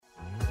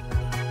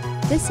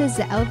This is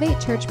the Elevate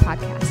Church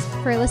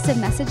podcast. For a list of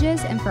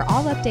messages and for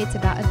all updates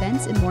about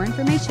events and more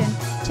information,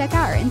 check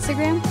out our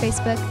Instagram,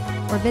 Facebook,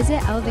 or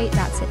visit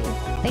elevate.city.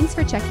 Thanks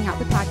for checking out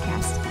the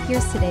podcast.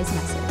 Here's today's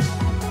message.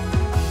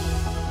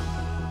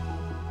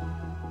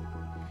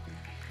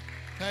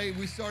 Hey,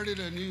 we started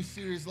a new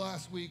series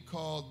last week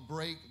called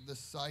Break the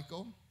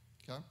Cycle.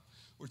 Okay?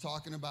 We're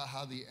talking about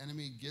how the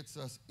enemy gets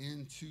us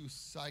into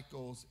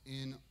cycles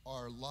in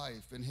our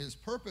life. And his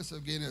purpose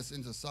of getting us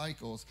into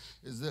cycles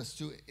is this: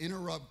 to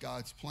interrupt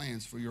God's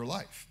plans for your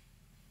life.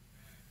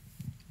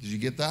 Did you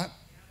get that?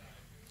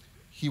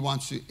 He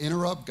wants to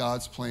interrupt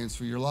God's plans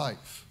for your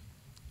life.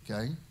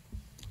 Okay?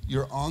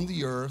 You're on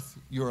the earth,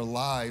 you're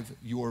alive,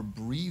 you're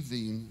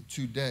breathing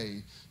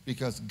today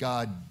because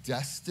God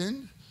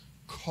destined,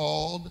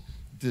 called,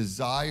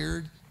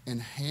 desired,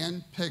 and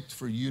handpicked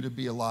for you to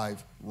be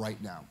alive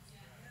right now.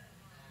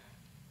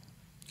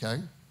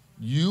 Okay?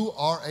 You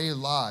are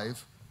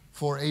alive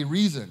for a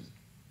reason,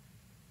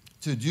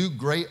 to do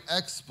great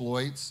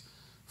exploits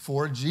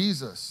for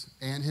Jesus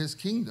and his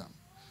kingdom.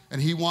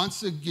 And he wants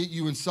to get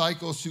you in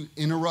cycles to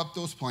interrupt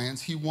those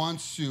plans. He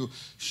wants to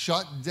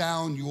shut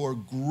down your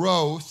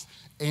growth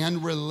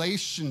and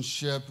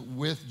relationship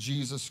with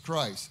Jesus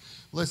Christ.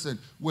 Listen,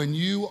 when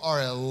you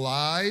are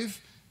alive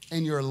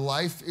and your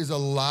life is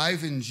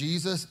alive in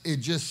Jesus, it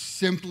just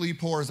simply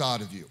pours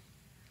out of you.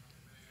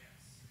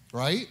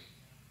 Right?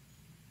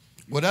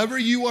 Whatever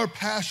you are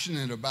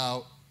passionate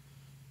about,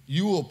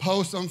 you will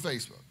post on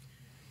Facebook.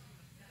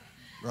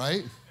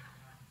 Right?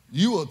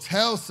 You will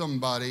tell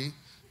somebody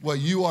what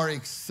you are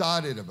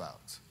excited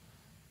about.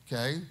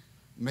 Okay?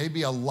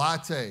 Maybe a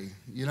latte.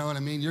 You know what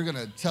I mean? You're going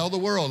to tell the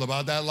world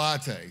about that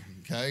latte.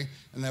 Okay?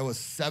 And that was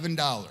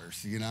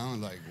 $7. You know?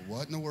 Like,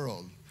 what in the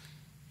world?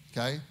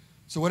 Okay?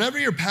 So whatever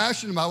you're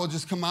passionate about will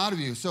just come out of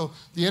you. So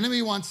the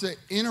enemy wants to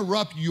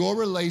interrupt your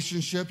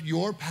relationship,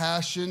 your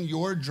passion,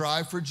 your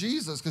drive for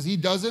Jesus, because he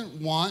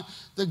doesn't want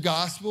the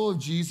gospel of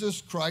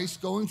Jesus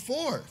Christ going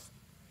forth.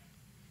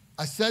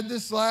 I said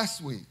this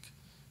last week.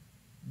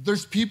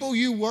 There's people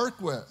you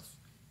work with.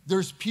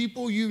 There's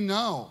people you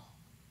know.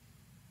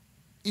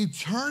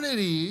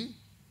 Eternity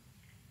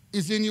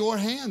is in your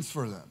hands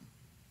for them.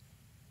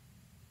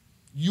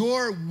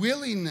 Your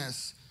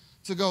willingness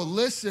to go,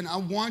 listen, I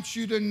want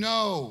you to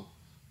know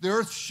the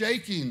earth's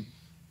shaking,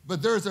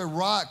 but there's a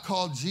rock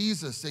called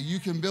Jesus that you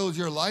can build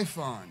your life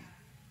on,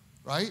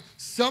 right?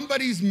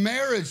 Somebody's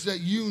marriage that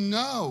you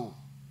know,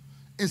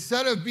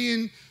 instead of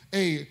being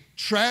a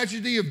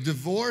tragedy of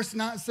divorce,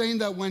 not saying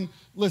that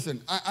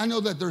listen, I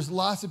know that there's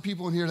lots of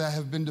people in here that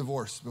have been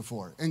divorced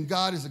before, and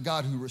God is a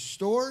God who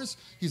restores,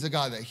 he's a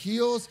God that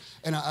heals,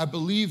 and I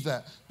believe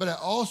that. But I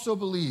also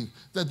believe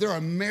that there are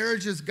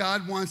marriages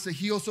God wants to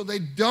heal so they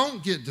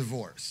don't get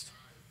divorced.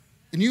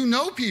 And you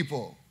know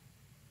people.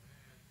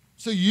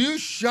 So you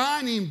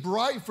shining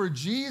bright for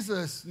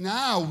Jesus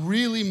now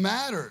really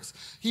matters.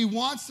 He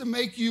wants to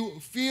make you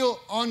feel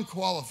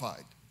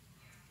unqualified,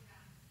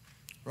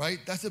 right?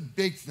 That's a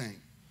big thing,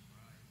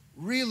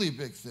 really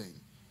big thing.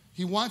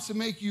 He wants to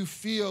make you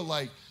feel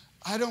like,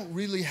 I don't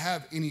really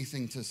have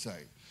anything to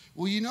say.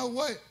 Well, you know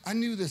what? I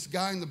knew this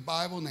guy in the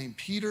Bible named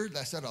Peter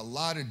that said a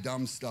lot of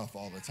dumb stuff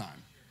all the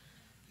time,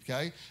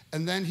 okay?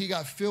 And then he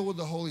got filled with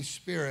the Holy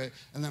Spirit,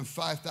 and then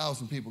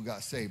 5,000 people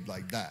got saved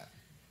like that.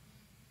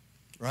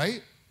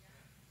 Right?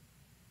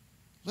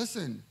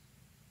 Listen,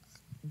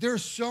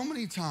 there's so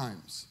many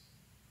times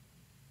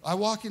I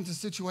walk into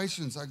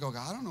situations, I go,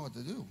 God, I don't know what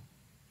to do.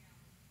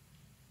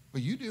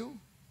 But you do.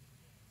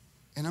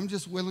 And I'm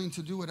just willing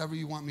to do whatever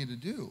you want me to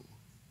do.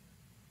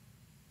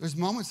 There's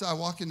moments that I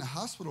walk into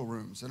hospital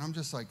rooms and I'm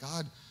just like,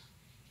 God,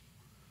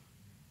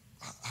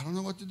 I don't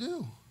know what to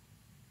do.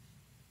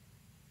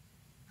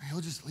 And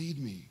he'll just lead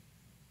me.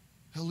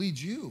 He'll lead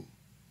you.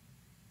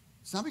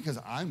 It's not because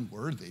I'm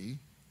worthy.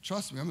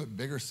 Trust me, I'm a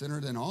bigger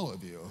sinner than all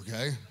of you,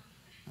 okay?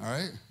 All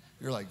right?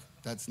 You're like,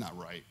 that's not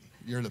right.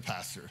 You're the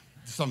pastor.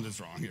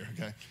 Something's wrong here,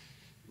 okay?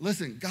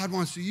 Listen, God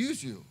wants to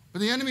use you, but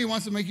the enemy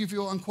wants to make you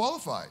feel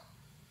unqualified.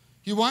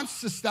 He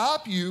wants to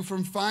stop you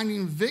from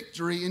finding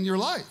victory in your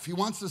life. He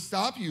wants to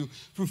stop you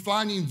from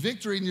finding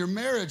victory in your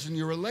marriage and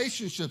your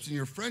relationships and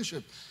your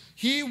friendship.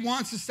 He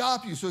wants to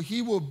stop you, so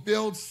he will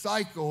build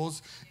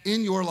cycles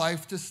in your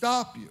life to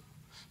stop you.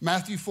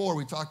 Matthew 4,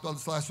 we talked about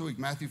this last week.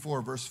 Matthew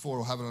 4, verse 4,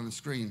 we'll have it on the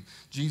screen.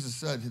 Jesus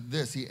said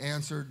this, he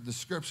answered, the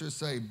scriptures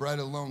say, bread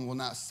alone will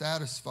not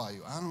satisfy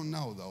you. I don't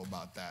know, though,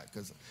 about that,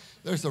 because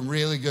there's some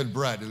really good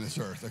bread in this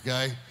earth,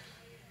 okay?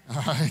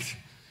 All right?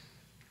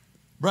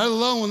 Bread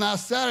alone will not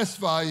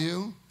satisfy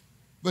you,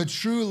 but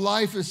true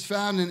life is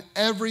found in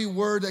every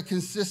word that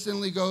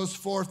consistently goes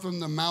forth from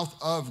the mouth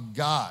of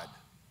God,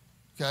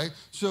 okay?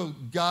 So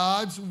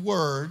God's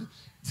word,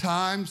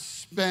 time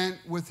spent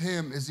with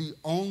him, is the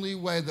only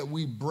way that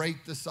we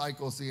break the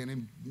cycles the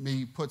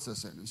enemy puts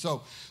us in. And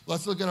so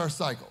let's look at our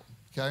cycle,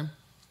 okay?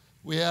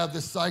 We have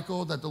this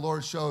cycle that the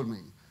Lord showed me.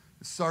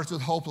 It starts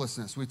with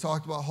hopelessness. We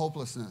talked about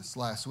hopelessness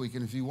last week,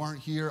 and if you weren't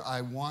here,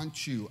 I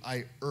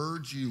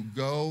urge you,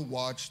 go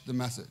watch the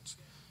message,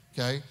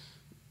 okay?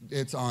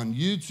 It's on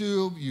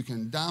YouTube. You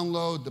can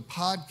download the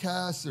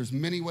podcast. There's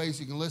many ways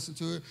you can listen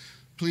to it.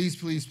 Please,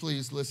 please,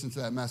 please listen to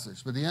that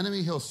message. But the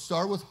enemy, he'll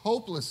start with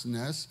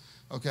hopelessness,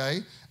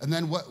 okay? And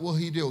then what will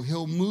he do?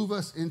 He'll move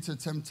us into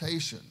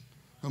temptation.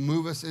 He'll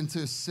move us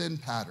into sin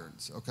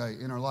patterns, okay,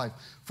 in our life.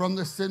 From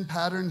the sin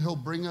pattern, he'll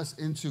bring us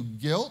into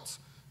guilt,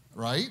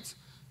 right?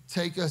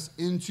 Take us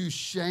into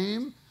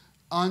shame,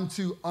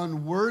 unto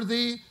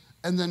unworthy,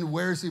 and then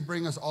where does he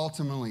bring us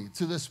ultimately?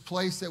 To this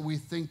place that we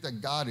think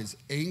that God is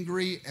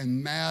angry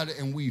and mad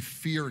and we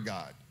fear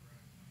God,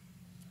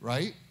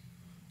 right?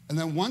 And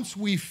then once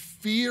we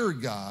fear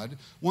God,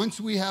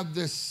 once we have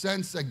this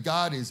sense that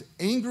God is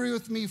angry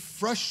with me,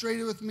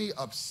 frustrated with me,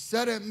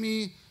 upset at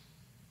me,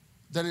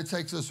 then it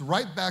takes us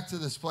right back to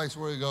this place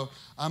where we go,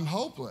 I'm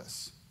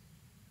hopeless.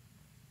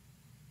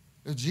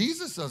 If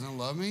Jesus doesn't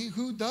love me,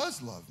 who does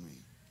love me?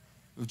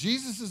 If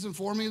Jesus isn't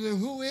for me, then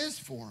who is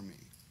for me?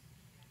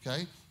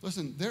 Okay?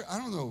 Listen, I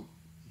don't know.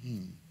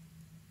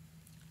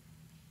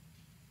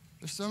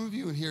 There's some of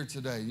you in here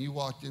today, and you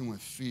walked in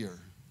with fear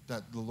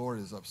that the Lord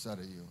is upset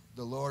at you.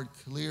 The Lord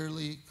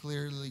clearly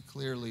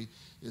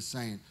is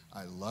saying,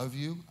 I love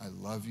you, I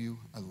love you,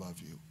 I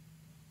love you.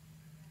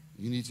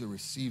 You need to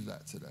receive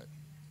that today.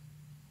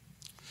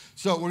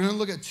 So we're going to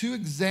look at two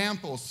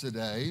examples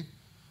today,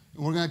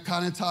 and we're going to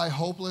kind of tie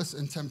hopeless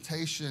and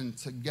temptation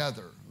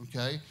together,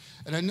 okay?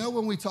 And I know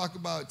when we talk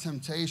about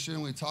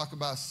temptation, we talk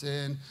about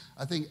sin,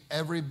 I think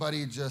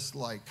everybody just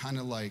kind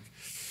of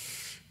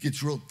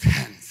gets real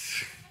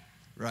tense,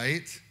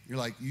 right? You're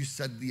like, you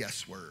said the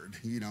S word,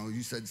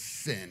 you said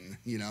sin,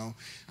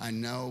 I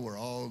know we're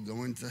all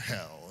going to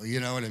hell, you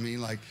know what I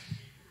mean?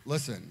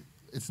 Listen,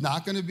 it's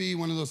not going to be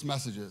one of those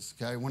messages,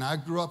 okay? When I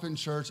grew up in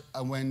church,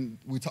 when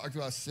we talked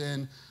about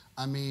sin,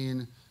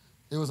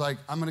 it was like,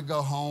 I'm going to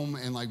go home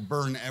and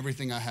burn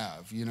everything I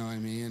have, you know what I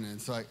mean? And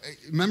it's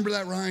remember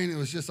that, Ryan? It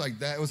was just like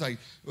that. It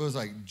was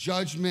like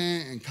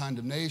judgment and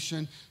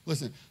condemnation.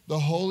 Listen, the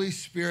Holy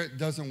Spirit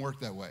doesn't work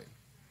that way.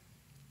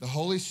 The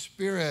Holy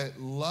Spirit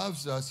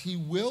loves us. He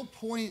will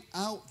point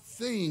out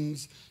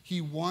things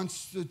he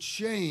wants to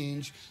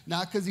change,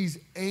 not because he's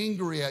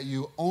angry at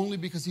you, only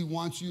because he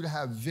wants you to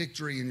have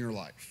victory in your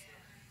life.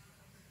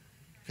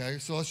 Okay,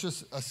 so let's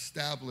just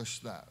establish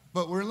that.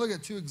 But we're going to look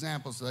at two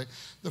examples today.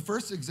 The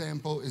first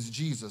example is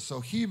Jesus. So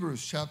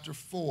Hebrews chapter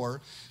 4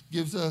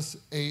 gives us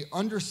an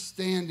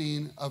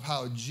understanding of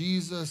how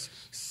Jesus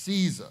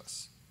sees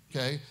us.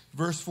 Okay,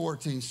 verse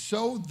 14.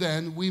 So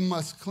then we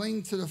must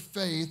cling to the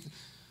faith.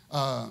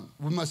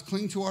 We must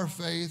cling to our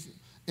faith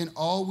in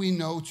all we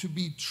know to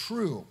be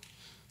true.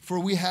 For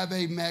we have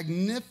a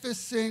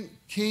magnificent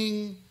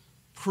King,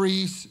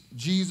 priest,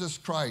 Jesus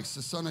Christ,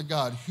 the Son of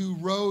God, who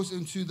rose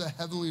into the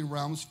heavenly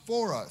realms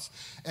for us.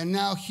 And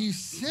now he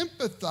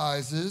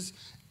sympathizes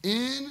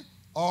in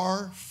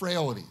our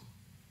frailty.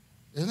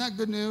 Isn't that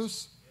good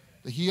news?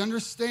 That he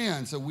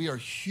understands that we are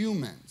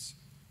humans,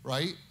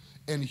 right?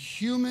 And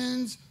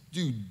humans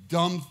do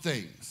dumb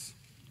things.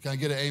 Can I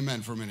get an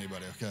amen from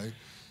anybody, okay?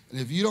 And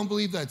if you don't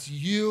believe that's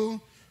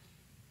you,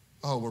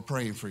 we're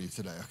praying for you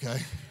today,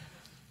 okay?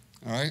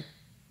 All right?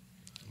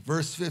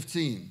 Verse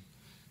 15.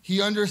 He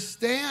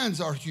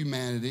understands our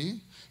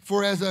humanity,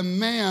 for as a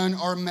man,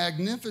 our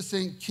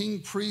magnificent king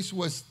priest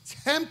was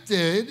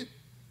temptation.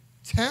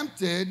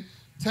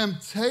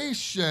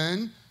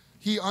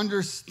 He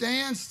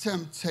understands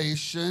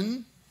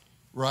temptation,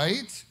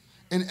 right?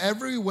 In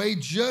every way,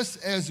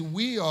 just as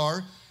we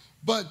are,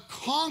 but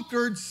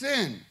conquered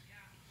sin.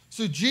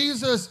 So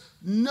Jesus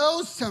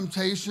knows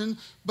temptation,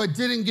 but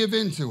didn't give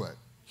into it.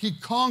 He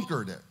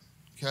conquered it,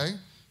 okay?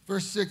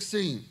 Verse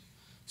 16.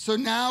 So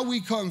now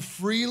we come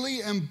freely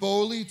and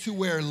boldly to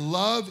where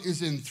love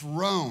is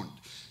enthroned.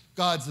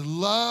 God's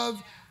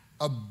love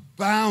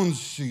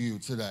abounds to you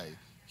today.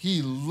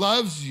 He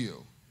loves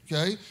you,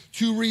 okay?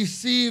 To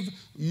receive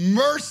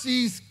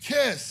mercy's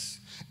kiss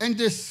and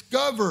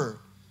discover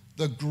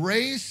the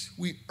grace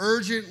we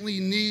urgently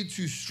need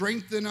to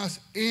strengthen us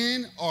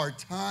in our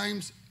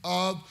times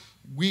of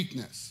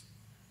weakness.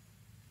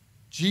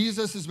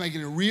 Jesus is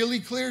making it really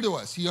clear to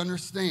us. He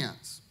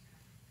understands.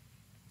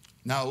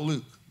 Now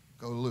Luke.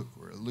 Go to Luke.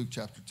 We're at Luke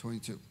chapter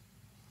 22.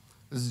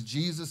 This is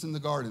Jesus in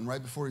the garden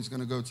right before he's going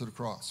to go to the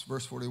cross.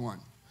 Verse 41.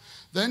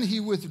 Then he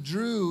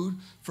withdrew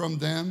from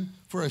them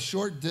for a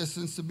short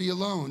distance to be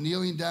alone.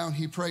 Kneeling down,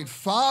 he prayed,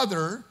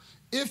 Father,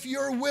 if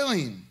you're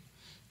willing,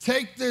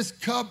 take this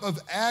cup of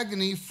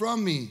agony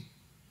from me.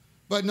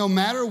 But no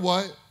matter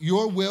what,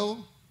 your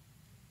will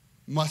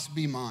must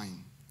be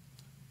mine.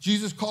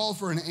 Jesus called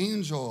for an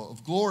angel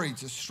of glory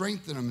to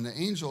strengthen him, and the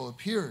angel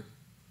appeared.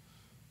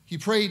 He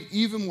prayed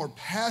even more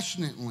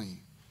passionately,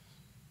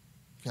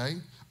 okay,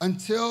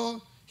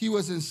 until he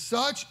was in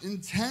such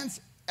intense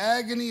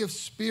agony of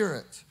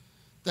spirit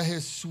that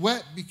his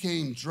sweat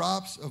became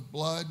drops of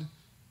blood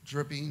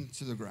dripping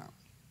to the ground,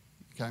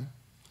 okay?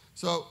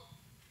 So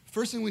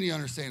first thing we need to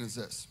understand is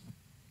this.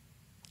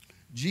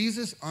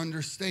 Jesus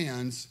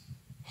understands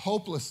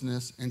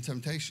hopelessness and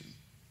temptation,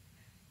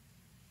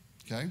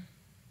 okay?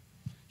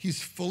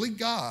 He's fully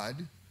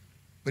God,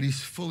 but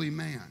he's fully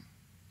man,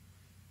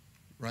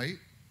 right?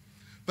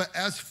 But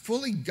as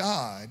fully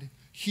God,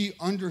 he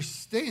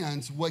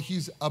understands what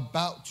he's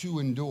about to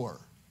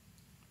endure.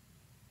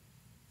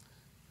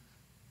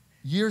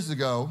 Years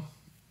ago,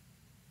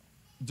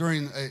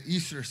 during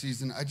Easter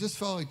season, I just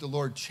felt like the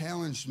Lord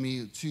challenged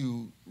me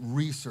to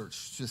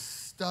research, to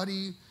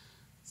study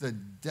the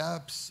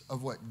depths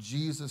of what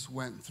Jesus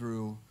went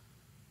through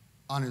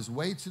on his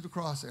way to the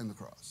cross and the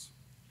cross.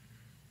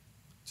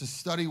 To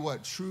study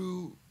what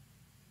true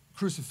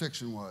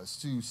crucifixion was,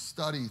 to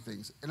study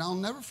things. And I'll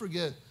never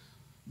forget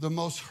the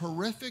most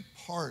horrific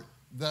part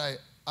that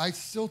I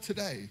still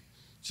today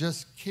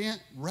just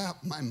can't wrap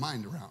my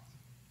mind around.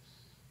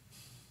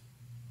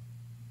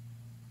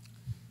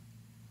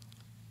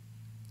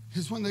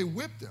 Is when they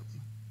whipped him.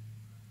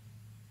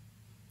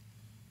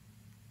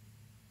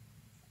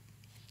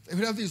 They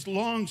would have these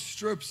long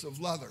strips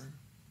of leather.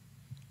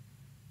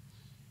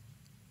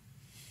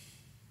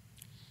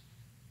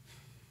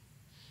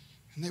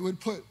 And they would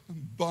put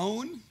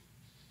bone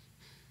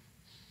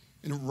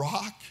and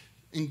rock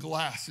and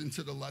glass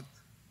into the leather,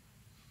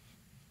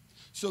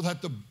 so that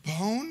the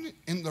bone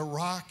and the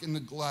rock and the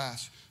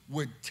glass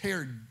would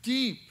tear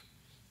deep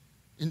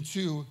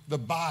into the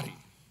body,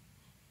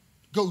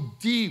 go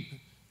deep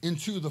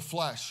into the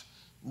flesh,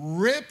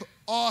 rip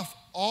off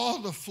all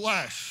the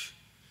flesh,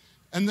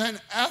 and then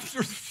after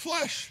the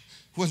flesh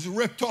was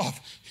ripped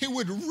off, he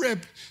would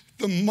rip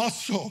the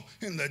muscle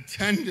and the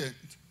tendon.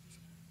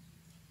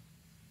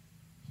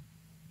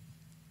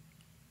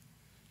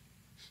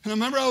 And I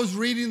remember I was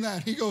reading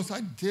that. He goes, I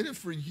did it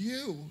for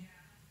you.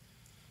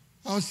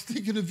 I was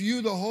thinking of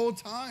you the whole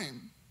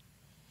time.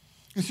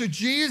 And so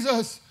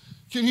Jesus,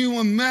 can you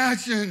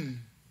imagine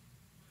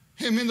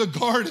him in the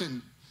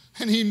garden?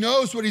 And he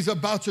knows what he's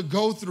about to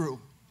go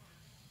through.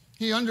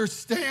 He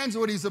understands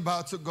what he's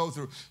about to go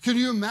through. Can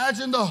you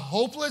imagine the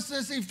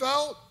hopelessness he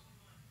felt?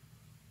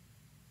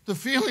 The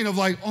feeling of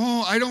like,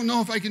 oh, I don't know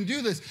if I can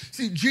do this.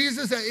 See,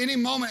 Jesus at any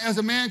moment as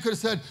a man could have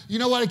said, you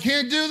know what, I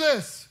can't do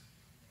this.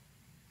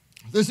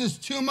 This is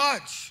too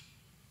much.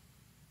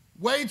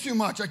 Way too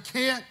much. I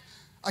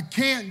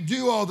can't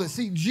do all this.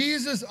 See,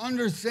 Jesus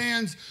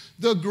understands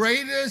the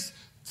greatest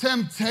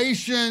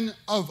temptation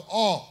of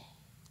all.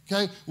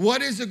 Okay?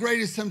 What is the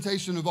greatest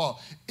temptation of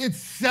all? It's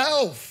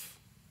self.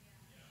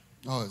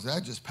 Oh, is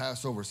that just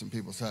passed over some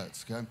people's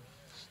heads, okay?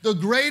 The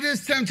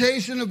greatest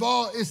temptation of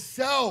all is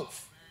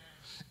self.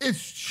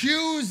 It's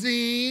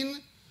choosing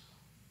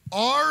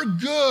our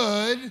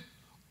good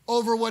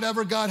over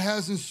whatever God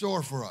has in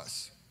store for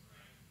us,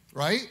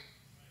 right?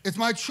 It's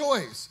my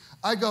choice.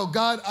 I go,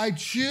 God, I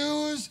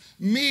choose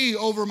me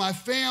over my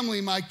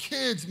family, my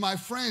kids, my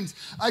friends.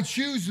 I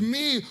choose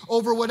me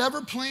over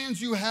whatever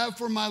plans you have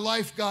for my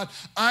life, God.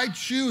 I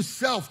choose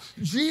self.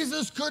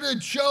 Jesus could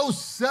have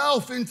chose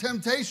self in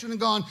temptation and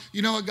gone,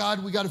 you know what,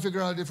 God, we got to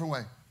figure out a different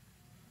way.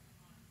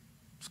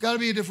 It's got to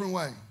be a different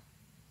way.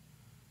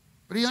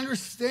 But he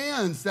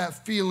understands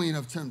that feeling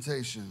of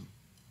temptation.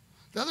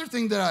 The other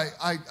thing that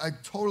I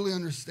totally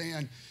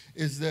understand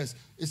is this.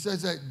 It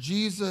says that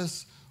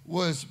Jesus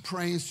was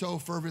praying so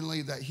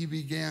fervently that he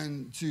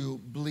began to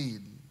bleed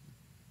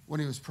when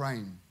he was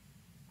praying.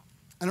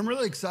 And I'm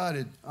really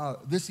excited.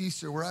 This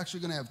Easter, we're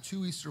actually going to have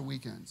 2 Easter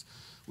weekends.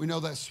 We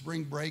know that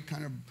spring break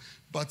kind of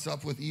butts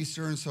up with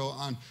Easter, and so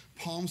on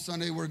Palm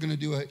Sunday, we're going to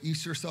do an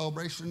Easter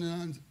celebration, and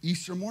on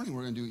Easter morning,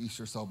 we're going to do an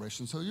Easter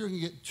celebration. So you're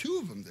going to get 2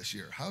 of them this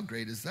year. How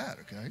great is that,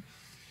 okay?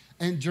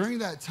 And during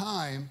that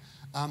time,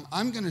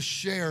 I'm going to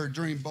share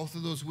during both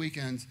of those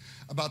weekends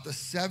about the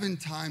 7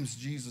 times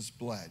Jesus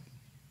bled.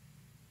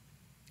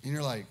 And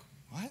you're like,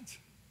 what?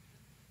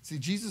 See,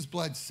 Jesus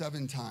bled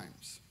 7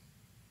 times,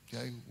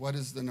 okay? What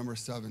does the number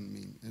 7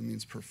 mean? It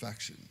means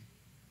perfection.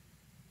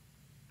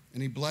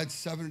 And he bled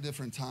 7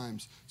 different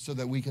times so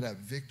that we could have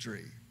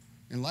victory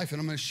in life. And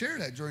I'm going to share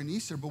that during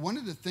Easter. But one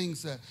of the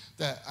things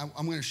that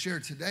I'm going to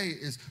share today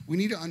is we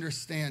need to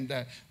understand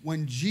that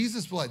when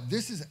Jesus bled,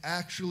 this is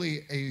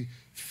actually a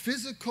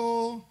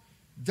physical,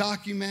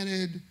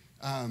 documented,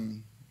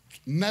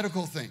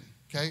 medical thing.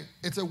 Okay,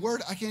 it's a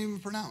word I can't even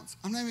pronounce.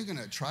 I'm not even going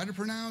to try to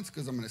pronounce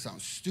because I'm going to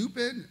sound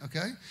stupid,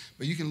 okay?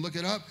 But you can look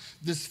it up.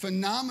 This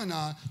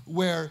phenomena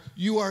where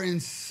you are in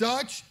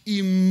such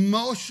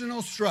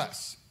emotional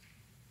stress.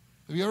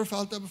 Have you ever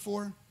felt that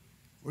before?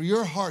 Where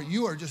your heart,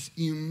 you are just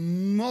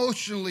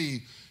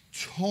emotionally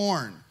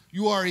torn.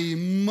 You are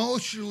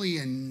emotionally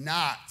in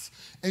knots,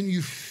 and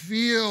you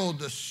feel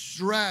the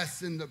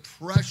stress and the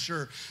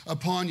pressure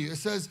upon you. It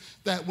says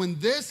that when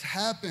this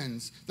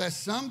happens, that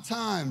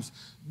sometimes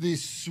the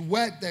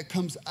sweat that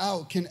comes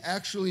out can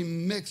actually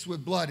mix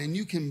with blood, and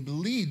you can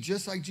bleed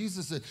just like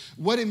Jesus did.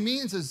 What it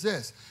means is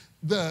this.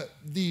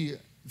 The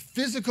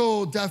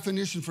physical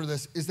definition for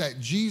this is that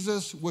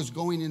Jesus was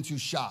going into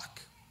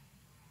shock.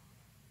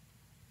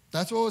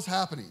 That's what was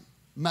happening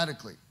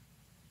medically.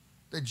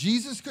 That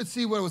Jesus could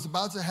see what was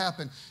about to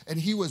happen, and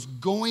he was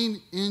going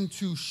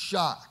into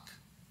shock.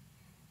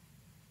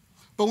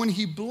 But when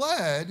he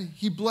bled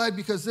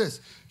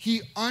because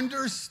he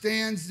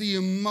understands the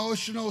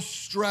emotional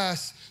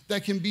stress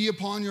that can be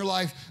upon your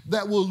life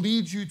that will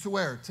lead you to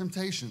where?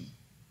 Temptation.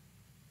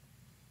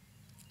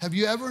 Have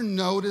you ever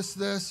noticed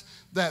this,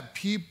 that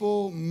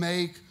people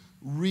make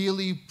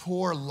really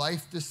poor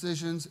life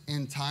decisions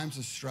in times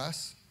of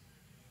stress?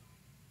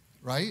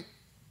 Right?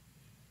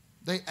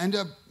 They end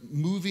up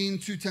moving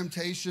to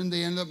temptation.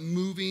 They end up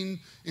moving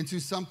into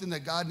something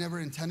that God never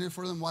intended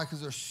for them. Why?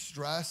 Because they're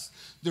stressed.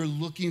 They're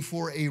looking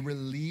for a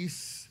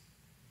release.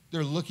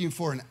 They're looking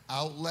for an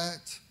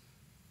outlet.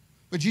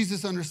 But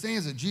Jesus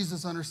understands it.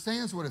 Jesus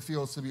understands what it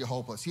feels to be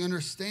hopeless. He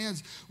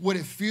understands what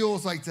it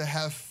feels like to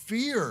have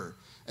fear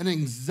and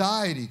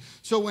anxiety.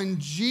 So when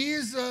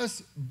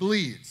Jesus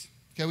bleeds,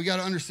 okay, we got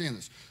to understand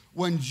this.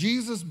 When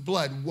Jesus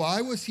bled,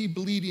 why was he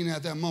bleeding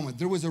at that moment?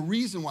 There was a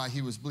reason why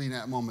he was bleeding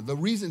at that moment. The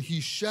reason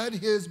he shed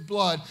his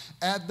blood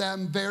at that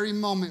very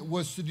moment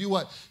was to do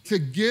what? To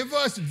give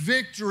us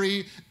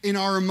victory in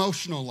our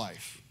emotional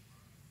life.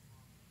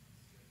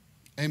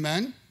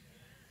 Amen?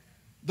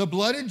 The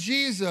blood of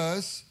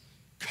Jesus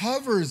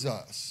covers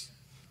us.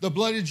 The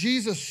blood of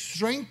Jesus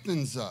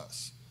strengthens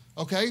us.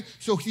 Okay?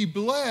 So he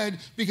bled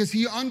because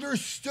he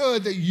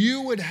understood that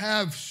you would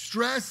have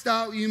stressed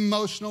out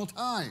emotional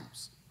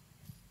times.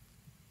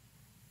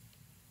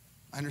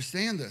 I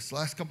understand this.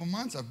 Last couple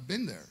months, I've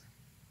been there.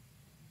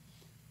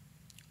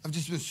 I've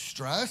just been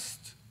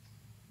stressed.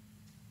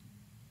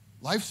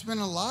 Life's been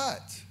a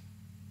lot.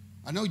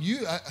 I know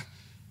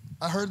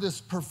I heard this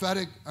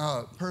prophetic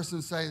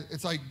person say,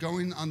 it's like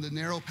going on the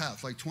narrow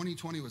path. Like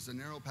 2020 was the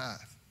narrow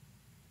path.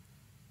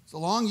 It's a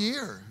long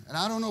year. And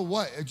I don't know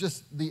what.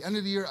 The end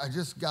of the year, I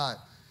just got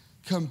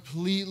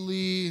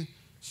completely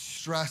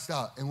stressed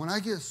out. And when I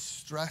get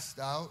stressed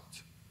out,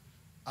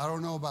 I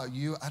don't know about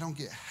you, I don't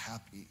get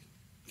happy.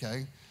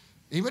 Okay?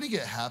 Anybody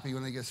get happy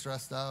when they get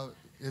stressed out?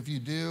 If you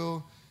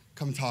do,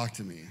 come talk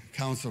to me.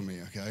 Counsel me,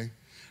 okay?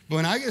 But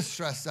when I get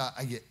stressed out,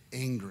 I get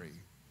angry.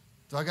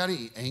 Do I got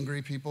any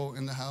angry people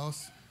in the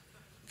house?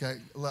 Okay?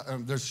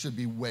 There should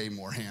be way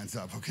more hands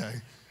up, okay?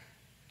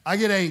 I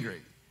get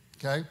angry,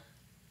 okay?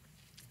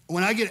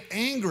 When I get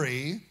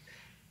angry,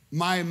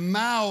 my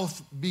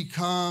mouth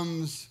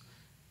becomes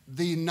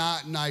the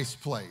not nice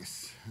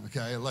place,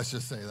 okay? Let's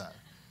just say that.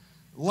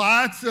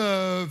 Lots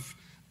of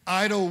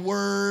idle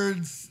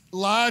words,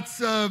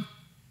 lots of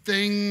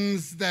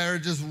things that are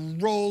just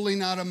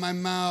rolling out of my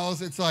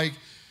mouth. It's like,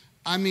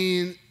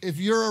 if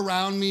you're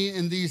around me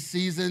in these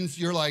seasons,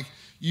 you're like,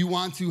 you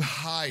want to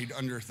hide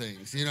under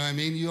things. You know what I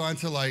mean? You want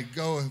to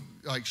go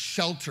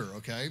shelter,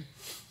 okay?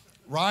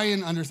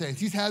 Ryan understands.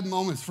 He's had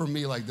moments for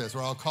me like this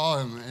where I'll call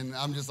him and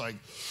I'm just like,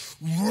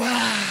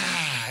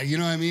 rah! You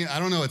know what I mean? I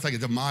don't know. It's like a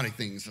demonic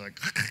thing. It's like,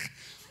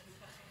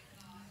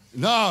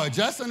 no,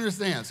 Jess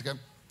understands, okay?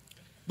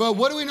 But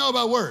what do we know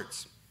about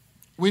words?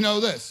 We know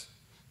this,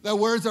 that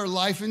words are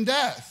life and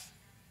death.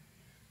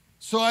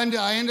 So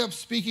I end up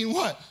speaking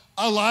what?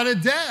 A lot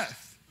of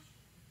death,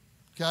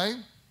 okay?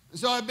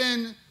 So I've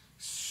been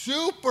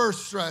super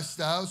stressed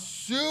out,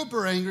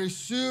 super angry,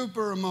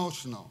 super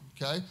emotional,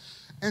 okay?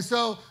 And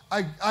so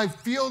I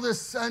feel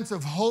this sense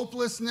of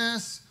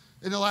hopelessness.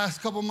 In the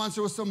last couple months,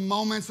 there was some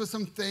moments with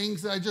some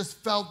things that I just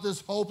felt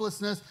this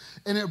hopelessness,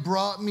 and it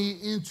brought me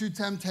into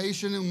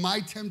temptation. And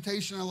my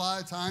temptation a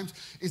lot of times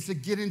is to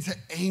get into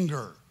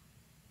anger.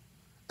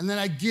 And then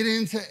I get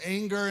into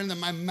anger, and then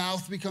my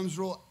mouth becomes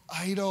real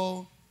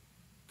idle,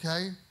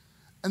 okay?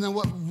 And then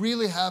what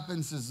really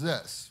happens is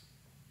this.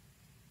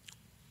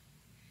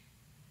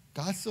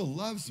 God still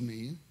loves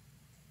me.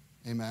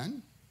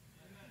 Amen?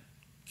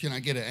 Can I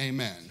get an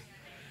amen?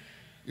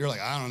 You're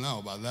like, I don't know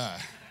about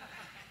that.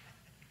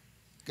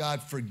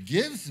 God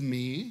forgives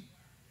me,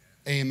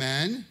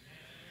 amen,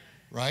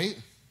 right?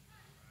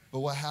 But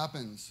what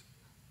happens?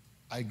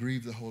 I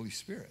grieve the Holy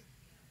Spirit.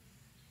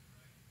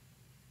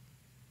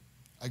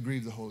 I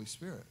grieve the Holy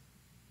Spirit.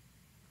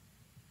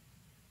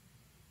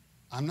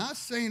 I'm not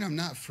saying I'm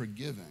not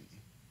forgiven.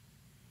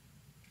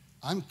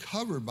 I'm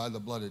covered by the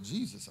blood of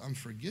Jesus. I'm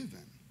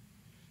forgiven.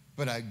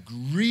 But I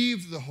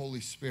grieve the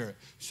Holy Spirit.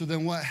 So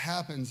then what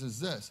happens is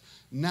this.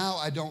 Now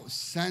I don't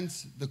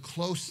sense the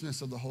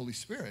closeness of the Holy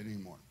Spirit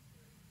anymore.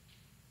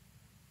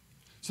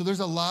 So there's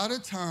a lot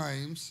of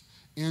times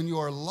in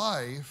your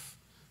life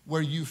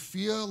where you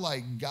feel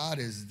like God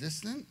is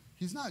distant.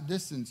 He's not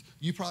distant.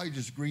 You probably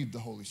just grieved the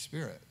Holy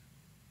Spirit.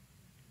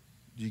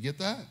 Do you get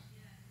that?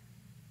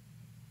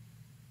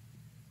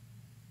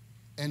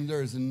 And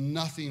there's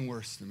nothing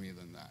worse to me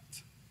than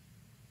that.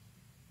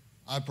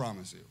 I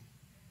promise you.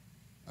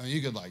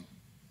 You could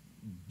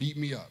beat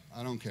me up.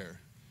 I don't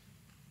care.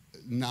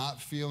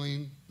 Not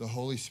feeling the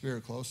Holy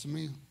Spirit close to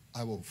me,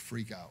 I will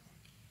freak out.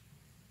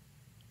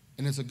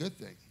 And it's a good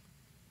thing.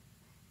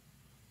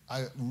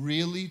 I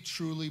really,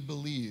 truly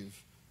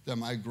believe that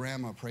my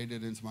grandma prayed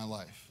it into my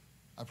life.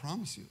 I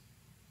promise you.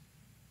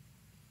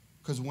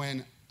 Because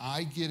when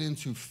I get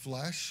into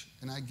flesh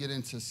and I get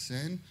into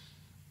sin,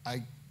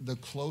 the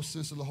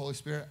closeness of the Holy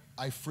Spirit,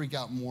 I freak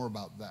out more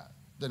about that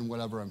than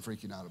whatever I'm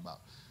freaking out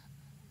about.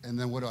 And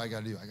then what do I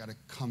got to do? I got to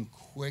come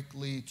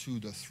quickly to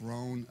the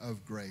throne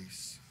of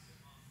grace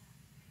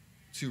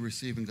to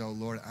receive and go,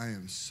 Lord, I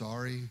am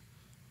sorry.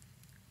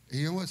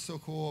 You know what's so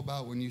cool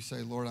about when you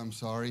say, Lord, I'm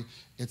sorry?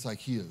 It's like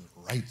he is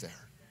right there.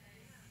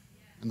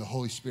 And the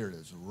Holy Spirit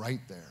is right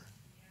there.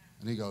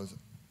 And he goes,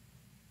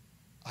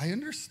 I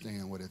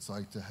understand what it's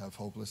like to have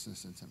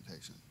hopelessness and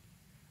temptation.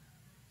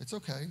 It's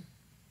okay.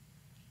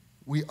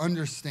 We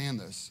understand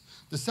this.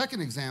 The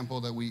second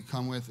example that we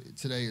come with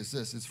today is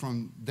this. It's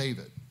from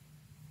David.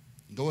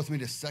 Go with me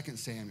to 2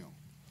 Samuel.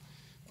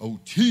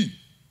 OT,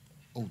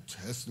 Old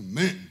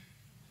Testament.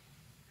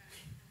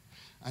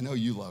 I know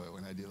you love it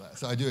when I do that,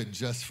 so I do it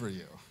just for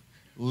you.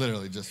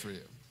 Literally just for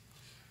you.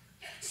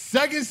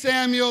 2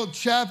 Samuel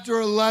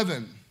chapter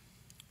 11,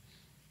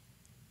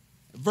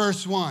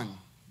 verse 1.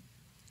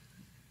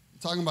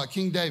 Talking about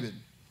King David.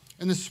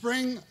 In the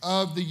spring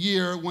of the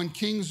year, when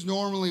kings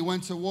normally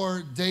went to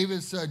war,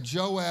 David sent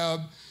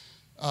Joab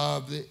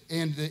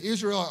and the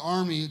Israel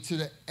army to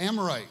the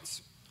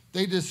Amorites.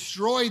 They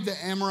destroyed the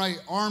Amorite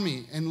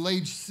army and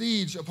laid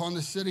siege upon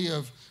the city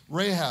of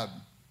Rahab.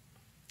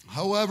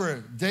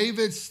 However,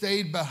 David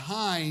stayed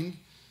behind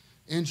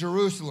in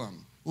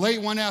Jerusalem.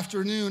 Late one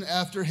afternoon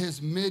after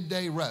his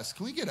midday rest.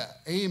 Can we get an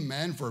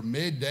amen for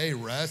midday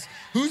rest?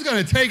 Who's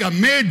going to take a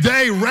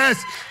midday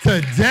rest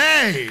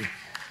today?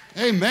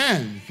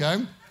 Amen,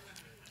 okay?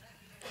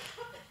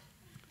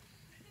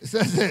 It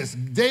says this,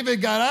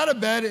 David got out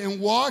of bed and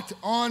walked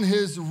on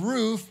his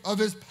roof of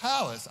his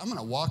palace. I'm going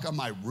to walk on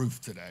my roof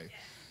today.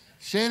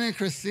 Shannon and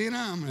Christina,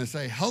 I'm going to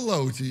say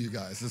hello to you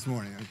guys this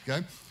morning,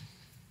 okay?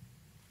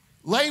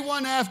 Late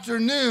one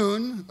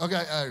afternoon, okay,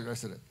 I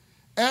said it.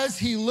 As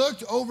he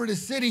looked over the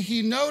city,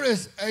 he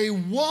noticed a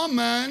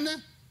woman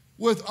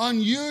with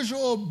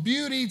unusual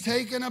beauty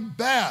taking a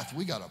bath.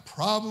 We got a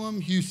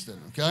problem, Houston,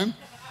 okay?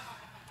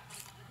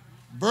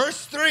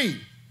 Verse 3,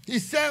 he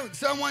sent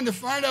someone to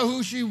find out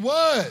who she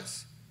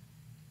was.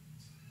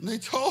 And they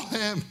told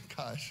him,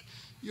 gosh,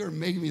 you're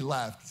making me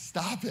laugh.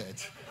 Stop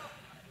it.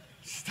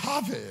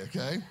 Stop it,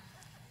 okay?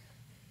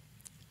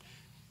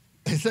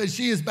 It says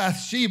she is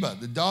Bathsheba,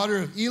 the daughter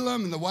of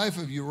Elam and the wife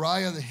of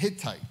Uriah the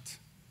Hittite.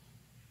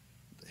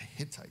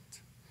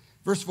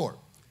 Verse 4,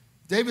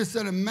 David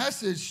sent a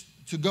message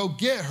to go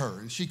get her,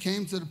 and she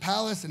came to the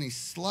palace, and he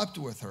slept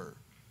with her.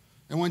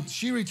 And when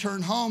she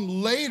returned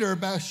home, later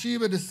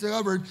Bathsheba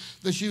discovered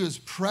that she was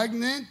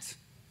pregnant,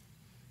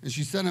 and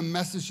she sent a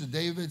message to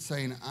David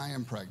saying, I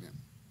am pregnant.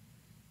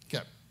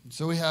 Okay,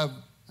 so we have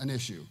an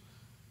issue.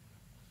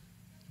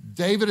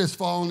 David has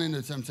fallen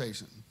into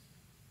temptation.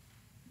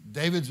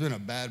 David's been a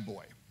bad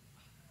boy.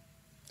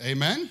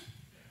 Amen?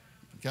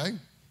 Okay?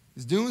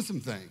 He's doing some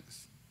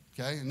things.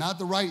 Okay, not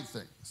the right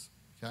things,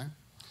 okay?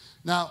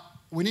 Now,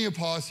 we need to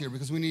pause here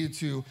because we need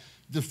to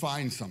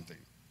define something,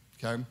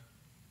 okay?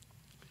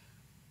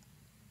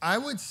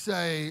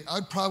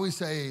 I'd probably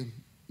say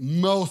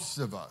most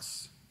of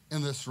us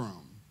in this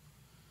room,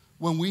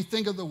 when we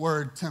think of the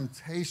word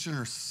temptation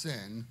or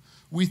sin,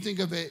 we think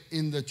of it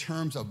in the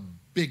terms of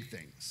big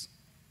things,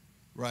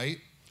 right?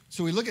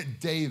 So we look at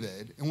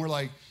David and we're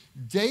like,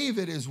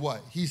 David is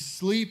what? He's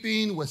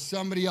sleeping with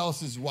somebody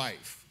else's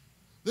wife.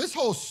 This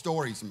whole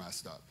story's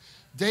messed up.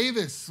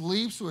 David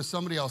sleeps with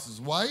somebody else's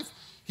wife.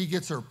 He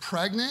gets her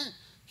pregnant.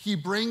 He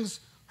brings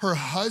her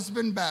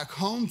husband back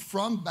home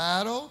from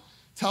battle,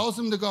 tells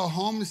him to go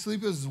home and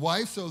sleep with his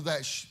wife so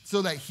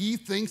that he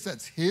thinks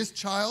that's his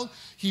child.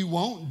 He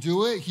won't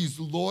do it. He's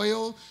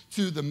loyal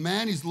to the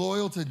man. He's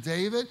loyal to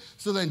David.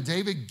 So then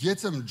David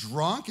gets him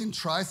drunk and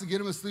tries to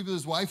get him to sleep with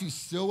his wife. He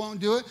still won't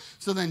do it.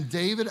 So then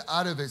David,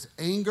 out of his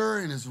anger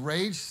and his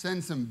rage,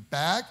 sends him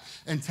back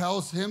and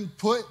tells him,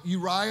 put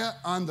Uriah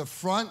on the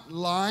front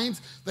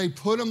lines. They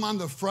put him on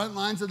the front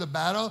lines of the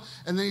battle.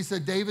 And then he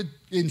said, David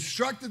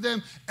instructed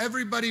them,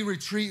 everybody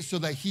retreat so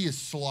that he is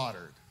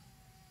slaughtered.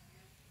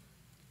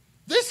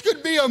 This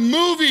could be a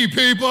movie,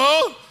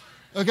 people,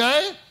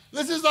 okay?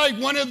 This is like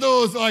one of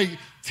those like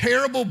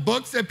terrible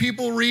books that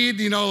people read,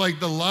 you know, like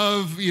The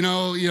Love, you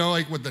know,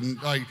 like with the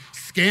like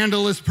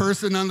scandalous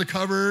person on the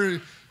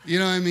cover, you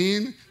know what I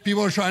mean?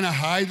 People are trying to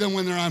hide them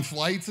when they're on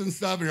flights and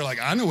stuff, and you're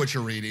like, I know what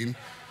you're reading.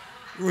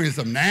 You're reading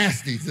some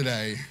nasty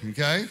today,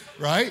 okay?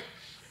 Right?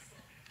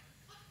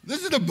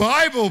 This is the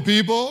Bible,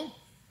 people,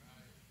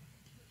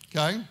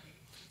 okay?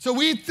 So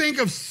we think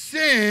of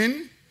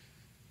sin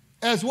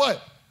as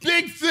what?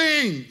 Big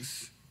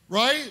things,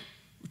 right?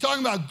 We're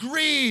talking about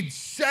greed,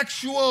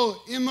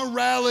 sexual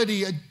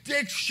immorality,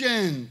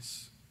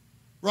 addictions,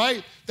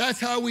 right?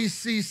 That's how we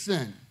see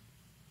sin,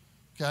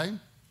 okay?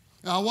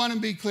 Now, I want to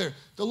be clear.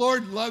 The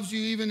Lord loves you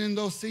even in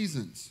those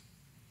seasons.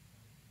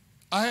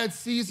 I had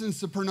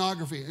seasons of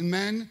pornography, and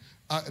men,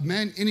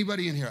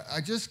 anybody in here,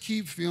 I just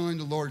keep feeling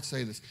the Lord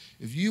say this.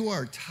 If you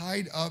are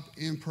tied up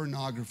in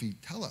pornography,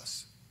 tell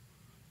us.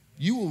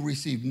 You will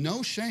receive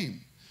no shame.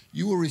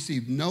 You will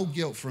receive no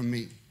guilt from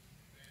me.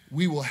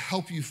 We will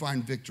help you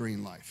find victory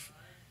in life.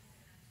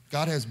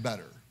 God has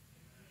better.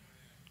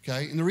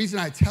 Okay? And the reason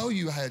I tell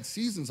you I had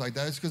seasons like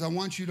that is because I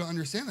want you to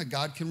understand that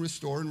God can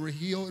restore and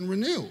heal and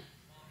renew.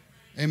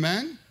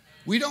 Amen?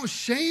 We don't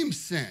shame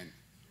sin.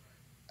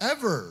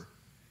 Ever.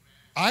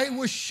 I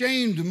was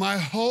shamed my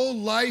whole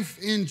life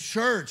in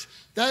church.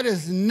 That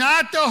is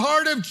not the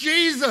heart of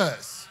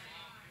Jesus.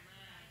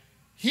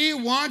 He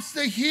wants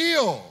to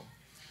heal.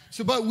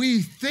 So, but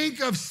we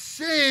think of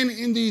sin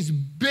in these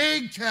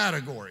big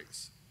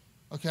categories,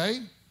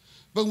 okay?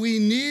 But we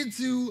need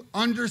to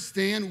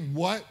understand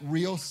what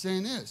real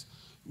sin is.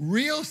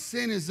 Real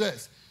sin is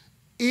this.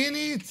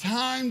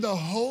 Anytime the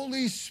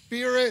Holy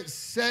Spirit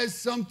says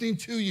something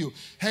to you,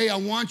 hey, I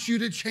want you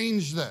to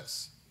change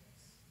this,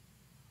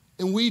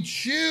 and we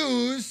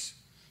choose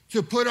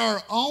to put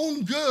our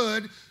own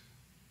good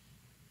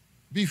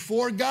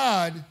before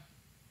God,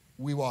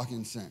 we walk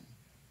in sin,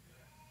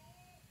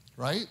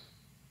 right?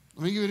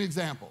 Let me give you an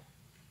example.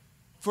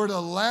 For the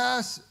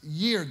last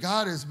year,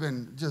 God has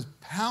been just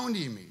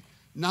pounding me,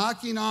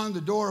 knocking on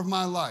the door of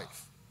my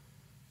life.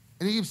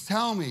 And he keeps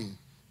telling me,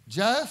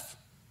 Jeff,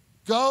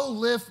 go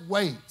lift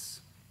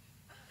weights.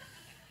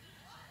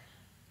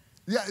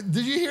 Yeah,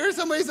 did you hear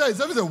somebody say?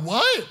 Somebody said,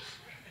 what?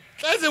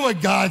 That's not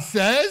what God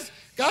says.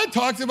 God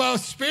talks about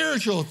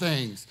spiritual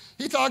things.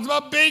 He talks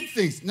about big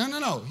things.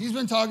 No. He's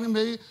been talking to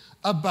me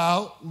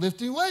about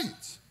lifting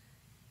weights.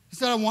 He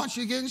said, I want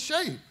you to get in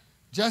shape.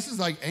 Jess is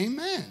like,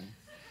 amen.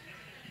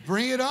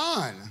 Bring it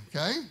on,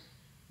 okay?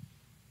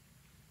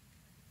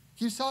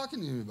 Keeps talking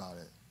to me about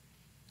it.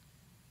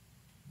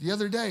 The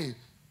other day,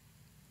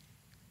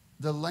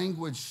 the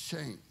language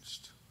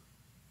changed.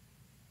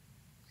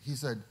 He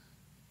said,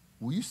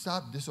 will you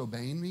stop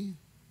disobeying me?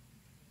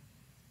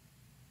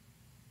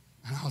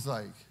 And I was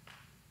like,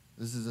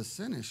 this is a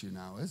sin issue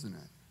now, isn't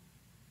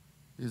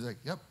it? He's like,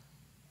 yep.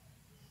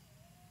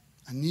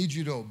 I need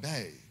you to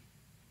obey.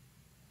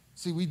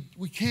 See,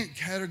 we can't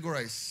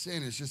categorize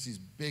sin as just these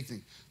big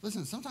things.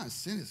 Listen, sometimes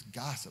sin is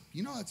gossip.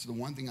 You know, that's the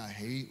one thing I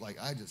hate.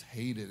 Like, I just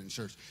hate it in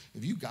church.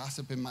 If you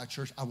gossip in my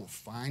church, I will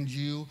find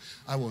you.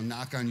 I will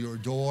knock on your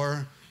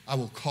door. I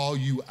will call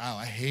you out.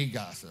 I hate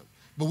gossip.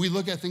 But we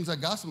look at things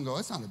like gossip and go,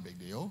 it's not a big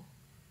deal.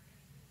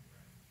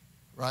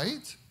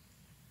 Right?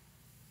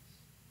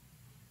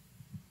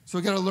 So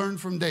we got to learn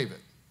from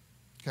David,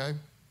 okay?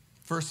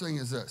 First thing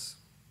is this.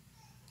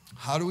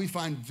 How do we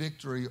find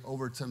victory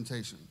over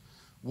temptation?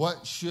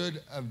 What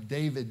should have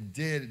David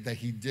did that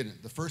he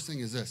didn't? The first thing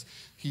is this.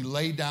 He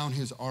laid down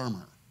his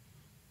armor.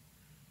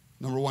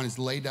 Number one is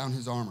lay down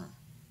his armor.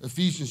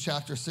 Ephesians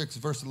chapter 6,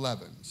 verse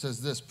 11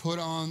 says this, put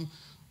on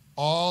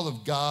all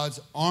of God's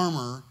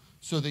armor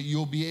so that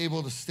you'll be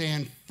able to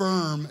stand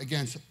firm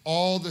against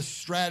all the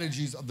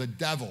strategies of the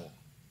devil,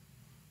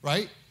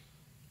 right?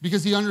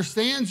 Because he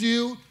understands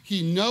you,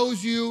 he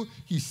knows you,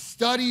 he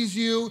studies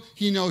you,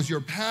 he knows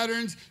your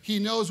patterns, he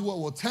knows what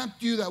will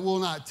tempt you that will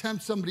not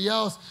tempt somebody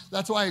else.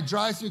 That's why it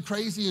drives me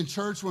crazy in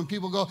church when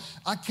people go,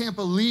 I can't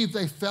believe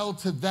they fell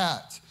to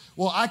that.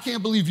 Well, I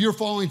can't believe you're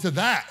falling to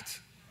that,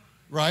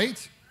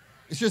 right?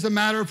 It's just a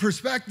matter of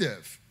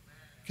perspective,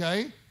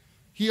 okay?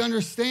 He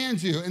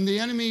understands you, and the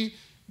enemy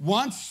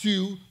wants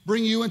to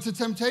bring you into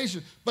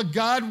temptation, but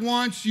God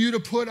wants you to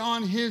put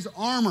on his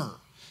armor.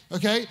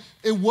 Okay?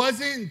 It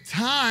wasn't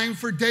time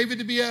for David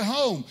to be at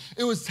home.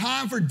 It was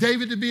time for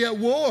David to be at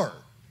war.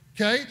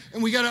 Okay?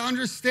 And we got to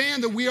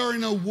understand that we are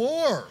in a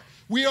war.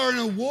 We are in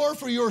a war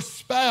for your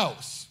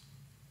spouse.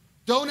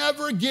 Don't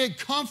ever get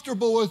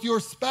comfortable with your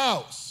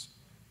spouse.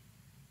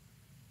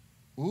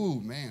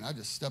 Ooh, man, I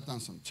just stepped on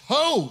some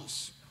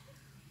toes.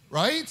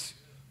 Right?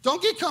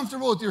 Don't get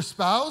comfortable with your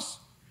spouse.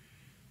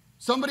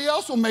 Somebody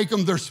else will make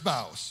them their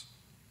spouse.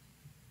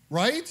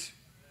 Right?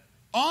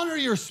 Honor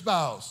your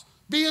spouse.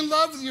 Be in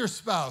love with your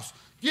spouse.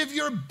 Give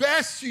your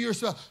best to your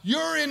spouse.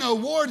 You're in a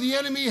war. The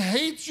enemy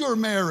hates your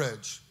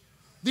marriage.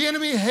 The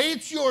enemy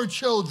hates your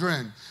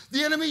children.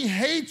 The enemy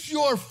hates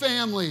your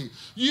family.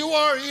 You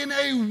are in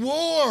a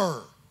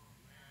war,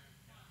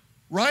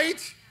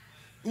 right?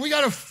 We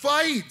got to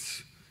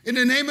fight in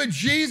the name of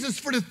Jesus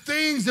for the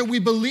things that we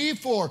believe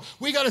for.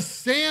 We got to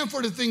stand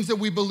for the things that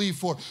we believe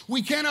for.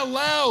 We can't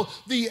allow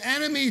the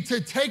enemy to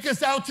take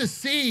us out to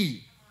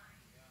sea.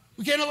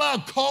 We can't allow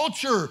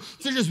culture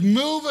to just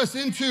move us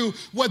into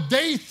what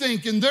they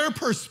think and their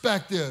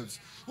perspectives.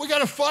 We got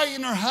to fight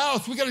in our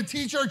house. We got to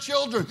teach our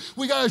children.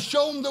 We got to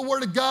show them the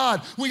Word of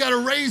God. We got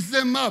to raise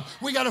them up.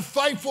 We got to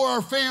fight for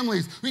our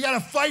families. We got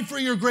to fight for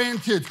your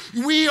grandkids.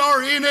 We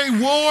are in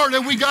a war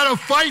that we got to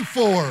fight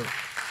for.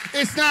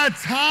 It's not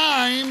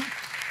time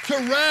to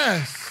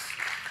rest.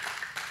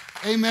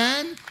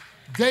 Amen?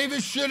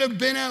 David should have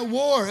been at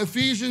war.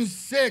 Ephesians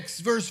 6,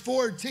 verse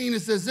 14,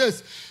 it says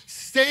this,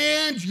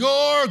 stand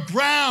your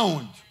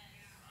ground.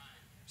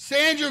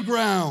 Stand your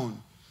ground.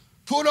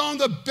 Put on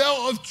the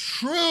belt of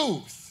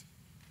truth.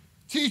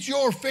 Teach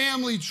your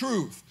family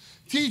truth.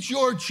 Teach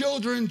your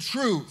children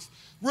truth.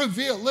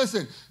 Reveal.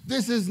 Listen,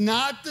 this is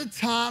not the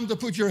time to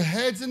put your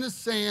heads in the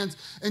sands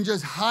and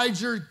just hide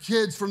your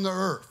kids from the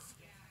earth.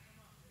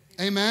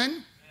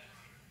 Amen?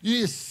 You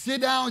need to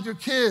sit down with your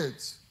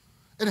kids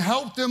and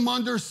help them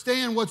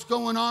understand what's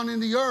going on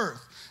in the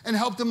earth and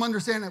help them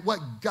understand what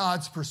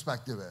God's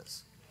perspective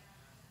is.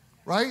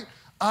 Right?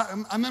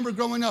 I remember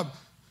growing up,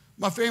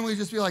 my family would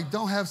just be like,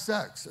 don't have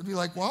sex. I'd be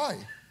like, why?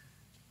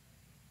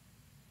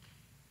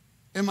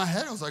 In my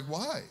head, I was like,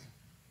 why?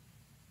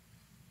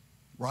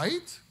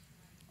 Right?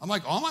 I'm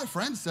like, all my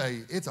friends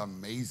say it's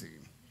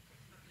amazing.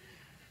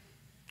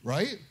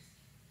 Right?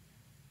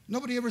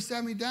 Nobody ever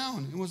sat me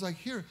down and was like,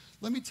 here,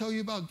 let me tell you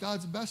about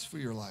God's best for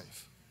your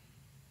life.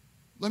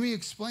 Let me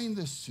explain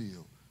this to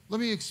you.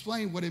 Let me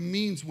explain what it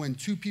means when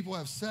two people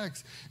have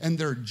sex and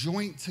they're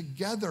joined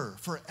together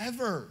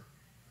forever,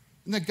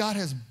 and that God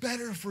has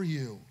better for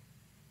you.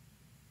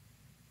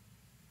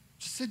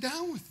 Just sit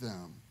down with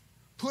them.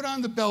 Put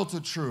on the belt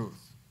of truth.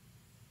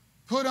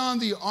 Put on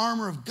the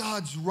armor of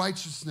God's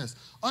righteousness.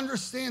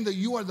 Understand that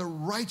you are the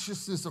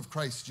righteousness of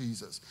Christ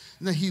Jesus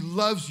and that he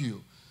loves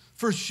you.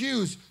 For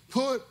shoes,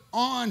 put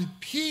on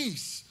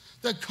peace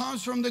that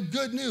comes from the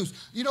good news.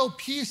 You know,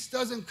 peace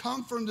doesn't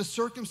come from the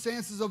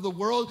circumstances of the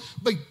world,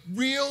 but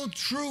real,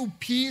 true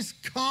peace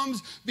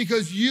comes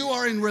because you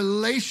are in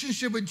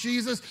relationship with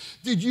Jesus.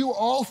 Did you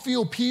all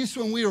feel peace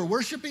when we were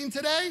worshiping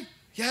today?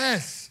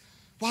 Yes.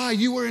 Why?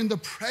 You were in the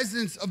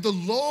presence of the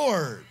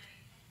Lord.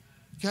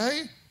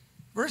 Okay?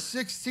 Verse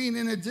 16,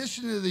 in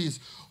addition to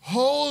these,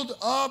 hold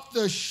up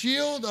the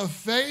shield of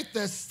faith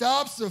that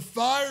stops the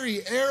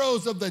fiery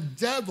arrows of the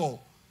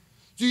devil.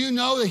 Do you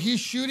know that he's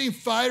shooting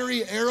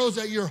fiery arrows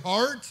at your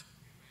heart?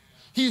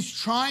 He's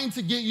trying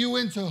to get you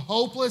into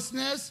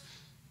hopelessness.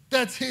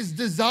 That's his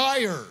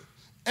desire.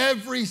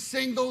 Every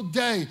single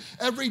day,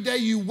 every day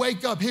you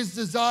wake up, his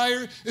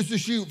desire is to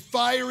shoot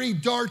fiery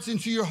darts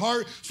into your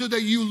heart so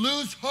that you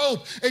lose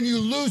hope and you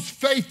lose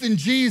faith in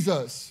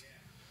Jesus.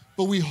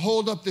 But we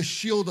hold up the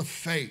shield of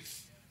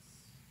faith.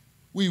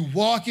 We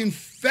walk in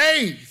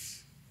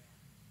faith.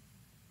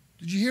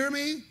 Did you hear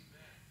me?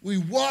 We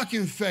walk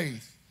in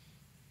faith.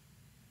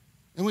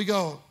 And we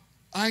go,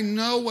 I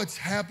know what's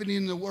happening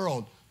in the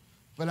world,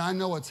 but I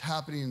know what's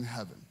happening in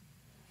heaven.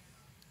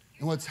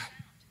 And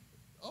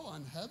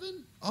on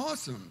heaven?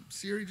 Awesome.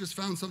 Siri just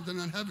found something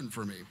on heaven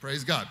for me.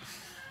 Praise God.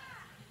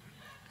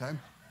 Okay?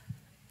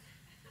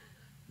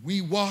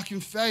 We walk in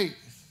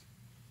faith.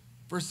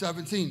 Verse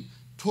 17,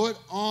 put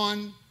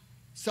on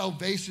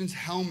salvation's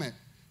helmet.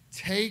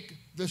 Take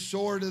the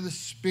sword of the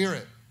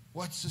Spirit.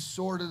 What's the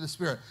sword of the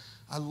Spirit?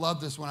 I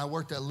love this. When I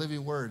worked at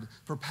Living Word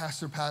for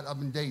Pastor Pat up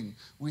in Dayton,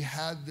 we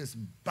had this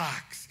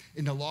box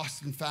in the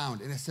Lost and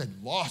Found, and it said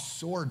Lost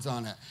Swords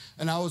on it.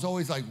 And I was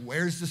always like,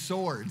 where's the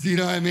swords? You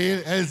know what I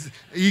mean?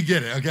 You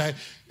get it, okay?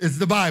 It's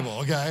the Bible,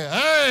 okay?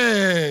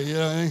 Hey, you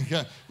know,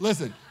 okay.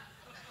 Listen,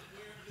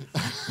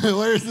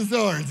 where's the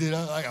swords? You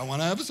know, like, I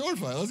want to have a sword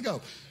fight. Let's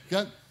go,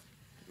 okay?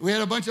 We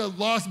had a bunch of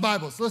lost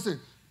Bibles. Listen,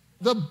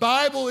 the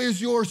Bible is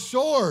your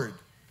sword.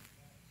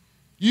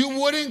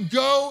 You wouldn't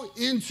go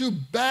into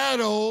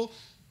battle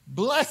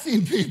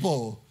blessing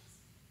people.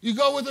 You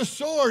go with a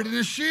sword and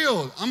a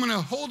shield. I'm going to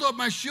hold up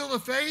my shield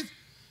of faith,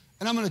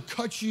 and I'm going to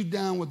cut you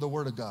down with the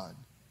word of God.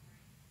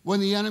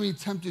 When the enemy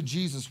tempted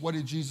Jesus, what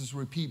did Jesus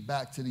repeat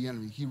back to the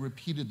enemy? He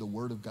repeated the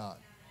word of God.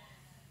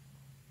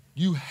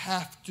 You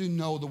have to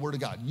know the word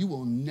of God. You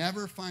will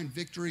never find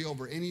victory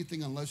over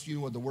anything unless you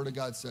know what the word of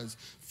God says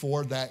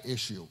for that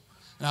issue.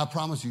 And I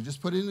promise you,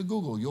 just put it into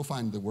Google, you'll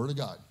find the word of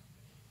God.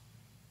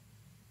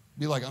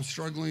 Be like, I'm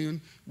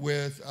struggling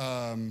with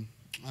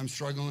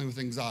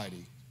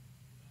anxiety.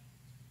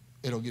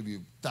 It'll give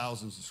you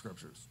thousands of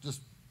scriptures.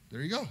 Just,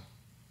 there you go.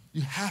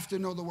 You have to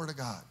know the word of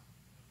God.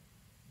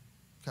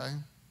 Okay?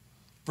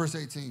 Verse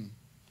 18.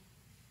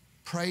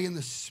 Pray in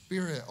the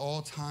Spirit at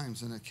all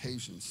times and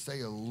occasions.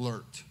 Stay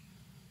alert.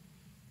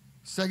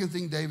 Second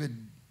thing David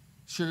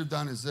should have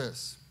done is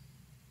this.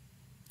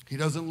 He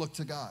doesn't look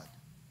to God.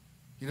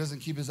 He doesn't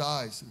keep his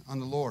eyes on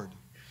the Lord.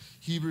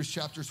 Hebrews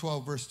chapter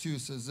 12, verse 2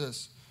 says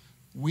this.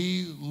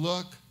 We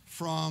look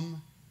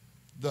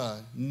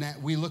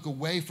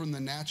away from the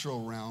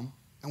natural realm,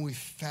 and we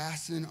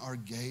fasten our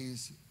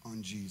gaze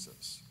on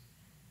Jesus.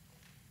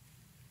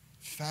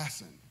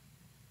 Fasten.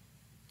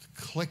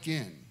 Click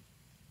in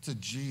to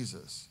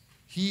Jesus.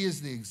 He is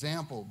the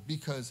example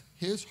because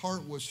his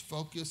heart was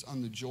focused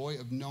on the joy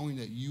of knowing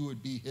that you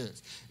would be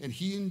his. And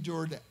he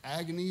endured the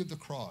agony of the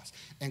cross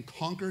and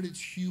conquered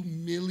its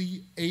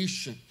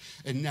humiliation,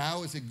 and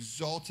now is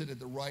exalted at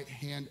the right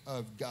hand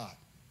of God.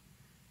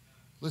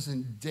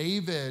 Listen,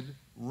 David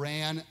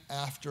ran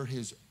after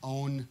his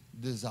own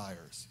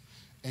desires.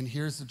 And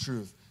here's the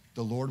truth.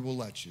 The Lord will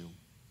let you.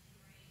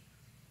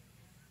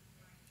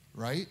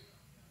 Right?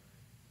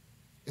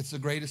 It's the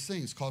greatest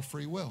thing. It's called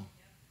free will.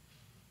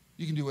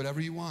 You can do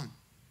whatever you want.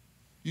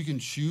 You can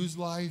choose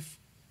life.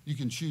 You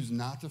can choose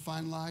not to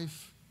find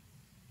life.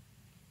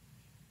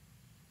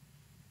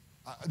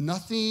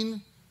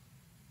 Nothing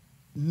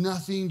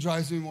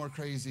drives me more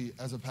crazy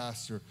as a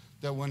pastor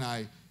than when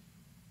I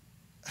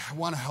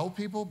want to help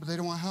people, but they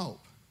don't want help.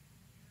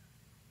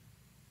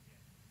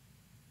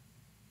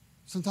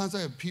 Sometimes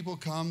I have people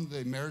come,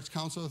 they marriage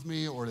counsel with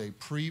me, or they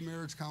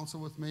pre-marriage counsel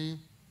with me,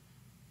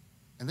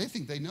 and they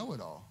think they know it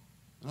all.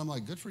 And I'm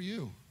like, good for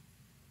you.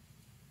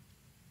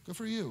 Good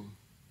for you.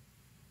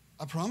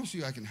 I promise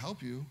you I can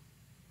help you.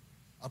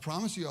 I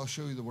promise you I'll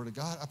show you the word of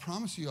God. I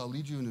promise you I'll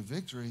lead you into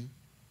victory.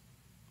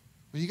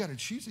 But you got to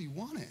choose that you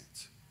want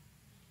it.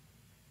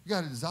 You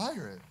got to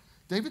desire it.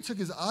 David took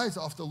his eyes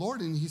off the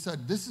Lord and he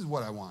said, this is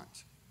what I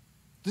want.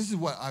 This is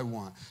what I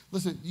want.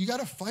 Listen, you got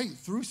to fight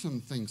through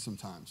some things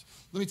sometimes.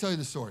 Let me tell you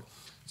the story.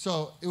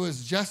 So it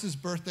was Jess's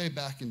birthday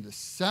back in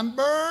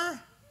December.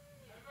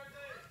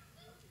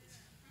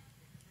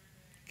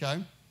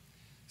 Okay.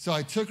 So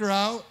I took her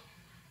out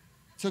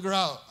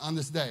on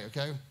this day,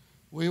 okay?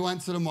 We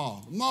went to the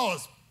mall. The mall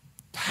was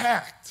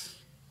packed.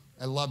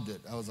 I loved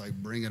it. I was like,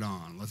 bring it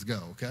on. Let's go,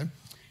 okay?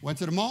 Went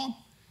to the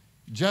mall.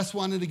 Jess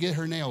wanted to get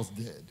her nails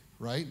did,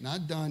 right?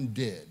 Not done,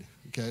 did.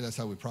 Okay, that's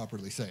how we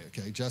properly say it,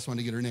 okay? Jess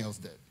wanted to get her nails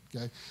did,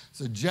 okay?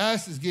 So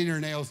Jess is getting her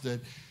nails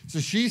did. So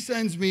she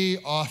sends me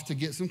off to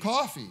get some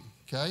coffee,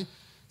 okay?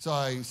 So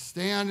I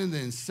stand in the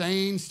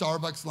insane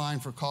Starbucks line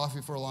for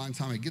coffee for a long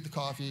time. I get the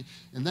coffee,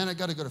 and then I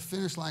got to go to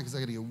finish line because I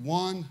got to get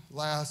one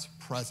last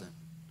present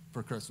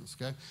for Christmas,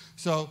 okay?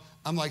 So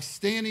I'm like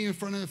standing in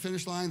front of the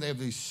finish line. They have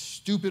these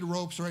stupid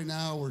ropes right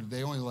now where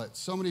they only let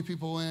so many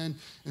people in.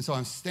 And so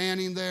I'm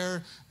standing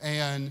there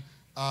and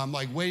I'm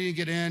like waiting to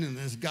get in, and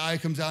this guy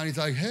comes out and he's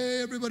like,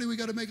 hey, everybody, we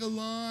got to make a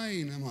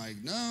line. I'm like,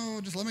 no,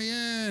 just let me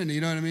in.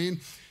 You know what I mean?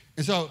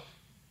 And so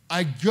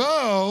I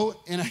go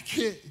and I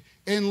get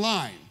in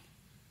line.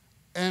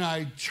 And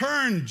I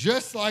turn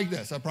just like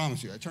this. I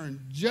promise you. I turn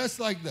just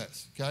like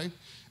this, okay?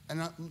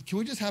 And can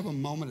we just have a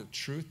moment of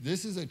truth?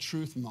 This is a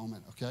truth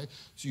moment, okay?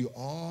 So you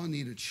all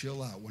need to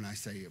chill out when I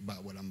say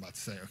about what I'm about to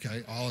say,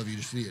 okay? All of you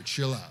just need to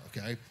chill out,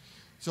 okay?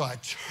 So I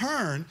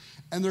turn,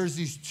 and there's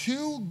these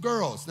two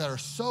girls that are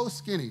so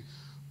skinny,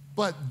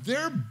 but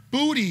their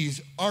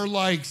booties are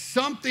like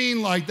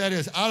something like that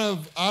is out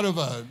of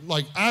a,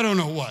 like, I don't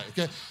know what,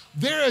 okay?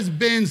 There has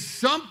been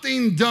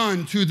something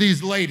done to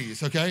these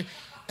ladies, okay?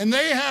 And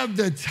they have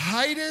the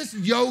tightest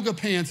yoga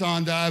pants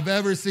on that I've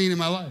ever seen in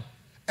my life.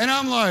 And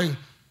I'm like,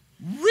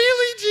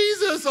 really,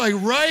 Jesus? Like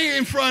right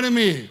in front of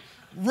me,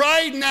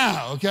 right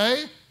now,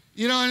 okay?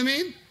 You know what I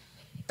mean?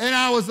 And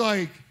I was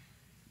like,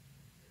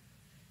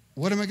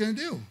 what am I going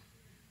to do?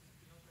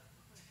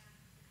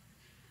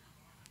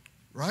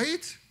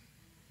 Right?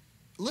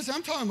 Listen,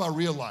 I'm talking about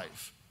real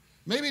life.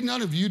 Maybe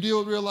none of you deal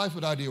with real life,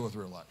 but I deal with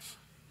real life.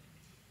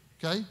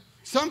 Okay?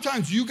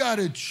 Sometimes you got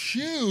to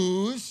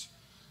choose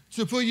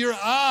to put your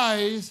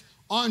eyes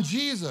on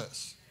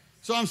Jesus.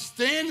 So I'm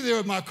standing there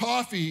with my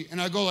coffee,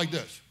 and I go like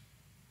this.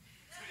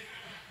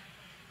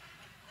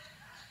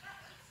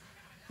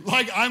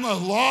 Like I'm a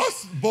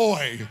lost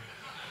boy.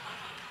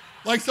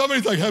 Like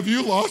somebody's like, have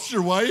you lost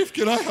your wife?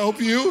 Can I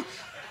help you?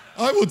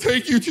 I will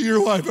take you to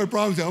your wife, I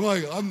promise you.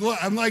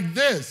 I'm like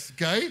this,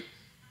 okay?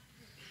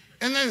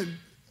 And then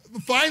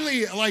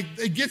finally, like,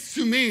 it gets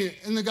to me,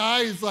 and the guy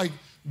is like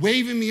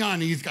waving me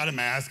on. He's got a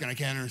mask, and I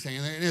can't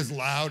understand it. And it's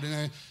loud,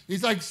 and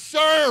he's like,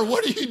 sir,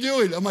 what are you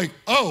doing? I'm like,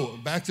 oh,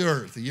 back to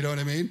earth. You know what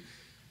I mean?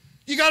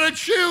 You got to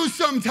choose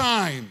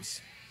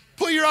sometimes.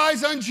 Put your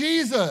eyes on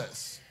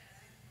Jesus.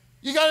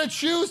 You got to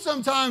choose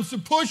sometimes to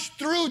push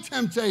through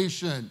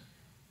temptation,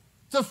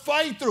 to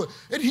fight through it.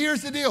 And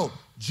here's the deal.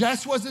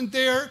 Jess wasn't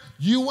there.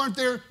 You weren't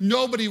there.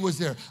 Nobody was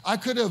there. I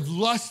could have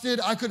lusted.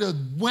 I could have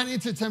went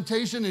into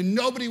temptation, and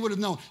nobody would have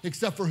known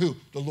except for who?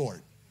 The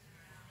Lord.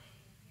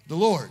 The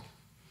Lord.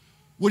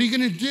 What are you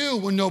going to do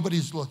when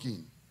nobody's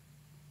looking?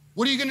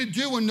 What are you going to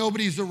do when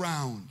nobody's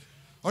around?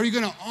 Are you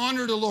going to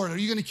honor the Lord? Are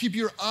you going to keep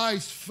your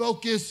eyes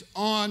focused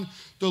on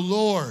the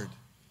Lord?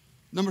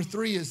 Number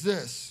 3 is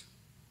this.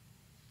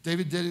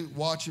 David didn't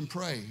watch and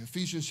pray.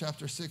 Ephesians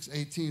chapter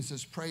 6:18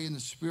 says, pray in the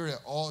Spirit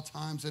at all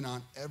times and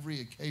on every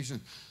occasion.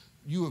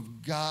 You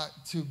have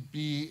got to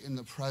be in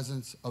the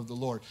presence of the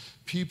Lord.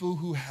 People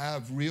who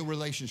have real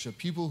relationship,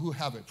 people who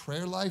have a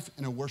prayer life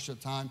and a worship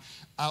time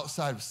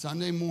outside of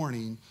Sunday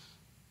morning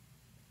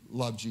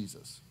love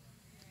Jesus.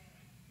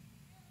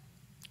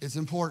 It's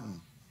important.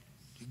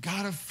 You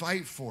got to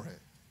fight for it.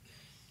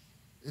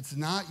 It's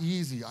not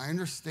easy. I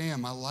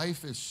understand. My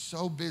life is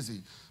so busy.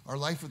 Our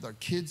life with our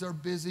kids are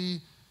busy.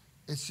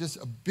 It's just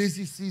a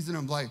busy season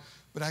of life.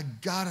 But I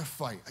got to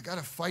fight. I got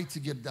to fight to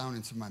get down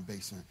into my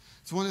basement.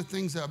 It's one of the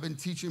things that I've been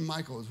teaching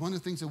Michael. It's one of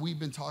the things that we've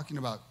been talking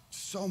about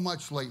so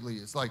much lately.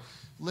 It's like,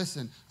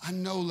 listen, I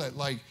know that,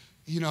 like,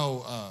 you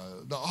know,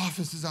 The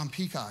Office is on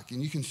Peacock,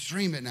 and you can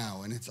stream it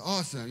now, and it's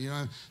awesome, you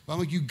know. But I'm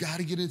like, you got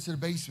to get into the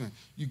basement.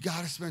 You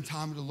got to spend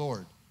time with the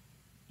Lord.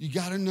 You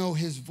got to know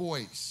his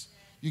voice.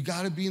 You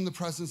got to be in the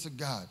presence of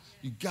God.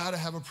 You got to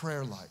have a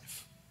prayer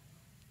life.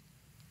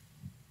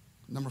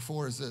 Number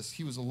 4 is this.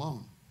 He was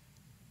alone.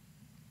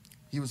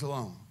 He was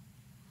alone.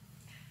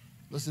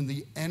 Listen,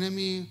 the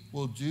enemy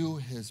will do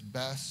his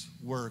best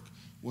work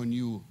when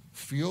you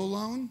feel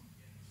alone,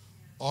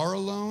 are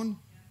alone,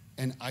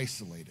 and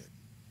isolated.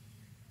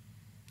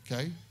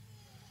 Okay?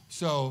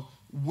 So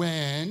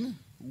when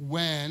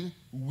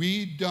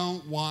we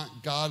don't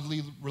want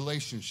godly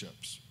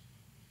relationships,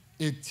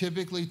 it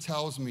typically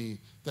tells me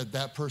that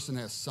that person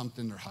has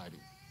something they're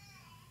hiding,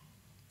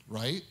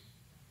 right?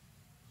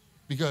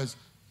 Because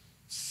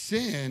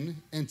sin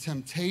and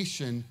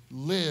temptation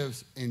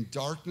lives in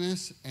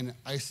darkness and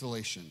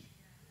isolation.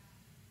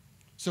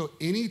 So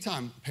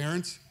anytime,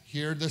 parents,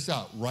 hear this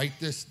out, write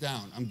this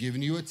down. I'm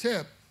giving you a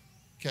tip,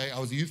 okay? I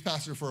was a youth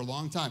pastor for a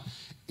long time.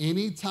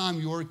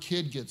 Anytime your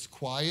kid gets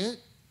quiet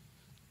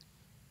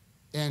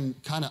and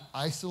kind of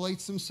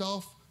isolates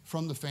himself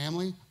from the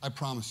family, I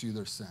promise you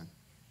there's sin.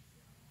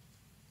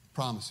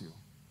 Promise you.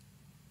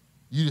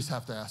 You just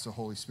have to ask the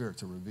Holy Spirit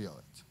to reveal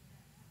it.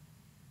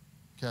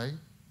 Okay?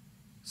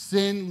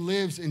 Sin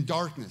lives in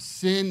darkness.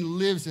 Sin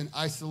lives in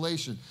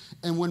isolation.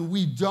 And when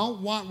we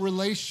don't want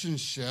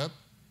relationship,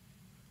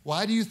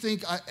 why do you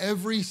think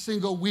every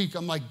single week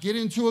I'm like, get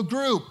into a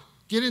group,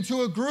 get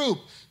into a group,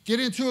 get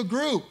into a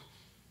group.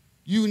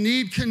 You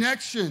need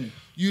connection.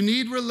 You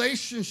need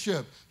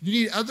relationship. You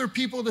need other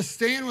people to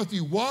stand with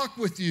you, walk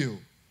with you.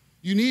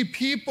 You need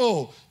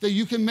people that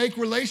you can make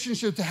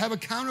relationship to have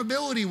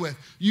accountability with.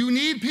 You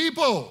need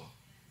people.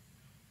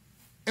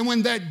 And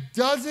when that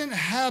doesn't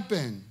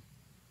happen,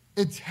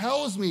 it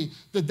tells me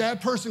that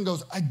that person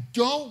goes, I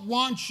don't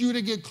want you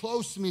to get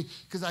close to me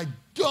because I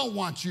don't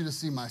want you to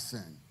see my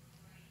sin.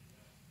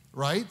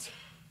 Right?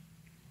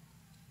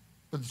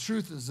 But the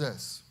truth is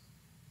this.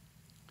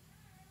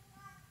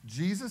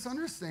 Jesus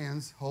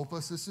understands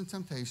hopelessness and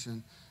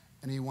temptation,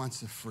 and he wants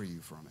to free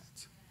you from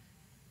it.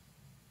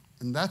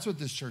 And that's what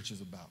this church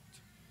is about.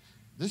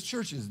 This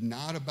church is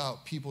not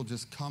about people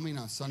just coming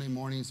on Sunday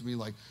mornings and be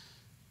like,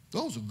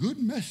 that was a good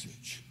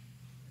message.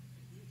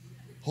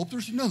 Hope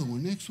there's another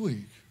one next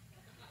week.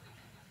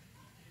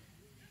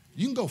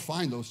 You can go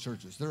find those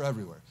churches. They're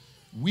everywhere.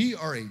 We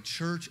are a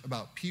church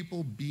about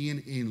people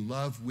being in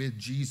love with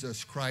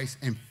Jesus Christ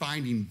and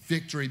finding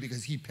victory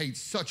because he paid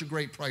such a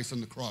great price on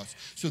the cross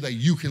so that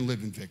you can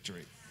live in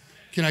victory.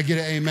 Can I get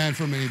an amen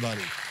from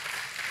anybody?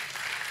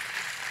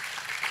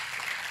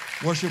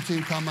 Worship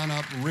team, come on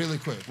up really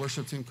quick.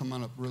 Worship team, come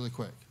on up really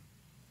quick.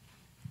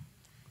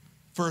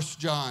 1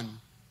 John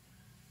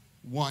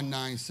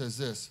 1:9 says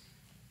this,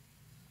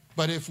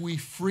 but if we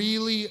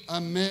freely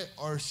admit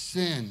our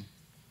sin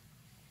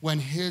when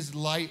his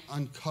light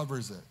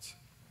uncovers it,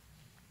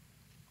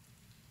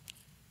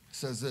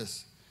 says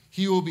this,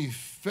 he will be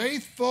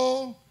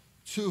faithful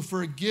to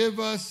forgive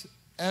us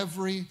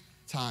every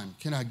time.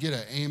 Can I get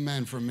an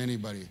amen from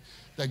anybody?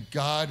 That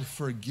God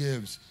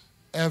forgives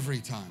every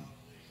time.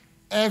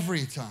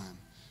 Every time.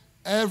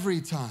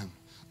 Every time.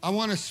 I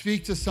want to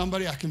speak to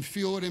somebody. I can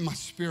feel it in my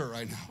spirit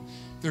right now.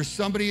 There's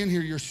somebody in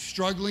here, you're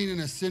struggling in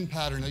a sin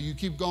pattern that you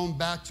keep going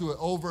back to it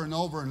over and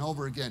over and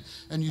over again.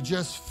 And you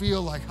just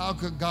feel like, how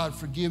could God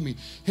forgive me?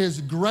 His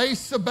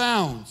grace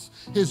abounds.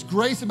 His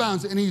grace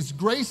abounds. And his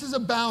grace is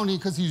abounding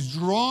because he's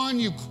drawing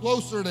you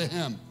closer to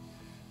him.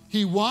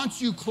 He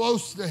wants you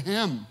close to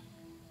him.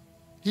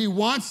 He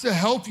wants to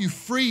help you,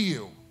 free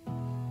you.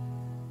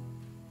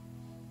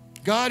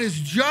 God is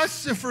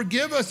just to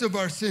forgive us of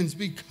our sins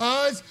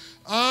because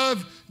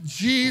of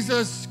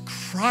Jesus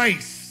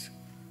Christ.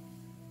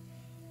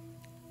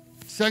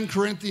 2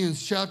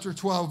 Corinthians chapter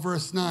 12,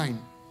 verse 9.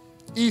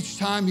 Each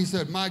time he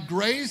said, my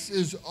grace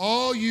is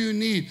all you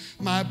need.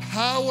 My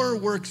power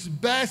works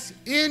best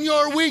in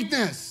your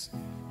weakness.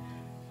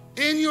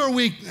 In your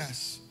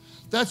weakness.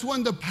 That's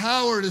when the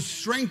power, the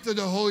strength of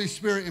the Holy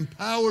Spirit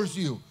empowers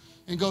you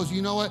and goes,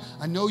 you know what?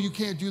 I know you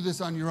can't do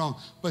this on your own,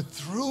 but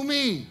through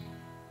me,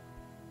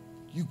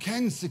 you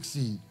can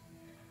succeed.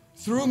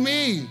 Through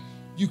me,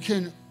 you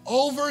can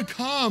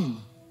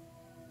overcome.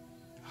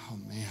 Oh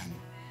man,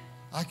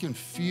 I can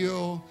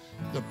feel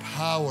the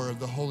power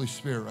of the Holy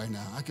Spirit right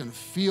now. I can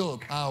feel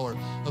the power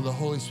of the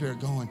Holy Spirit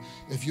going,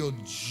 if you'll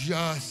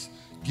just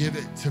give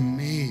it to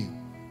me.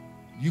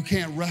 You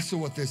can't wrestle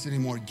with this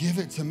anymore. Give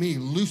it to me,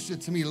 loose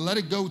it to me, let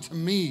it go to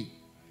me.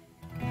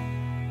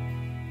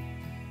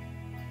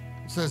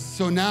 It says,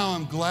 so now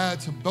I'm glad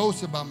to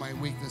boast about my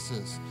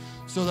weaknesses,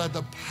 so that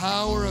the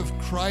power of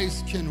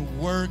Christ can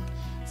work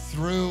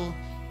through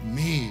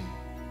me.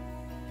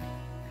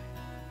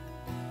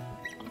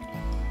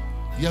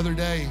 The other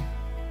day,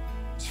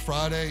 it's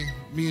Friday,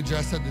 me and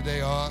Jess had the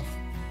day off,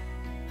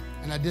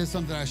 and I did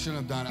something I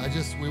shouldn't have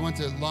done. We went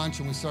to lunch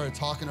and we started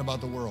talking about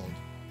the world.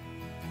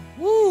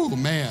 Woo,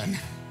 man,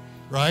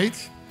 right?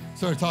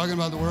 Started talking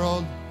about the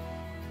world,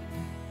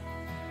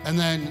 and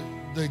then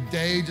the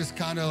day just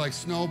kind of like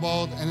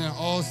snowballed, and then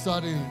all of a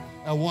sudden,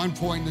 at one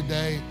point in the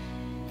day,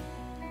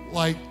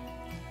 like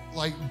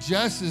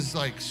Jess is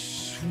like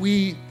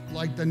sweet,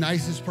 like the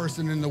nicest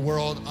person in the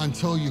world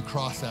until you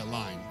cross that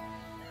line.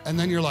 And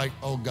then you're like,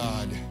 oh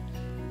God,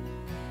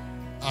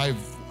 I've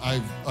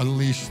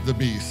unleashed the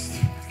beast,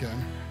 okay?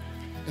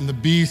 And the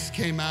beast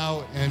came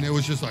out and it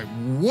was just like,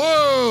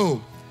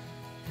 whoa!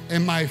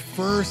 And my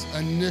first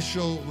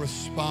initial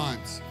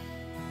response,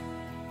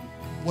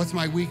 what's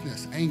my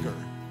weakness? Anger.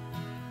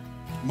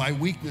 My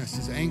weakness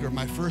is anger.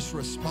 My first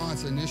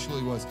response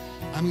initially was,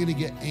 I'm gonna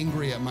get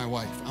angry at my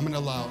wife. I'm gonna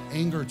allow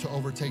anger to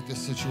overtake this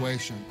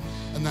situation.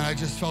 And then I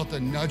just felt the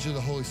nudge of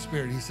the Holy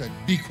Spirit. He said,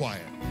 be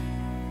quiet.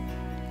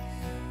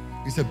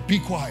 He said, be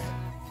quiet.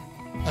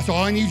 That's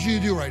all I need you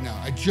to do right now.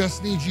 I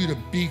just need you to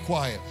be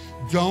quiet.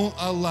 Don't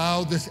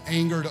allow this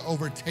anger to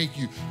overtake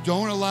you.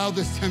 Don't allow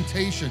this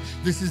temptation.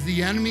 This is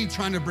the enemy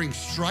trying to bring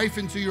strife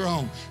into your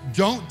home.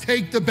 Don't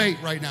take the bait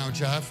right now,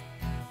 Jeff.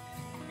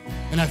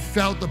 And I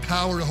felt the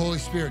power of the Holy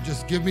Spirit.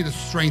 Just give me the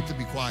strength to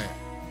be quiet.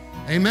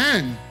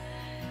 Amen.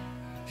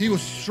 He will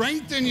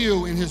strengthen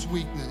you in his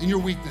weakness, in your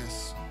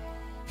weakness.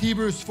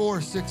 Hebrews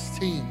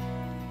 4:16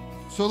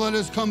 So let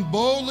us come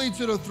boldly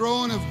to the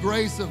throne of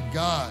grace of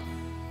God.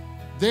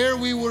 There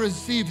we will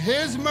receive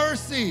his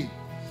mercy,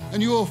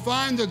 and you will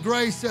find the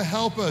grace to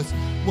help us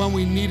when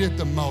we need it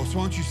the most.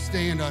 Why don't you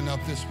stand on up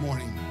this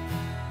morning?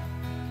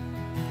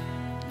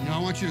 Now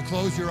I want you to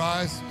close your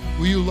eyes.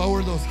 Will you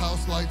lower those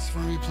house lights for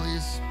me,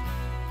 please?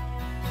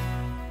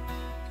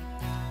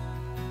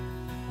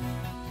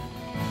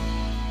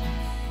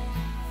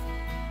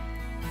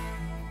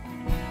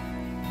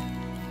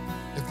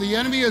 If the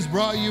enemy has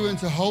brought you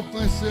into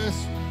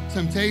hopelessness,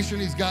 temptation,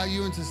 he's got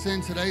you into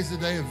sin, today's the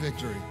day of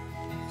victory.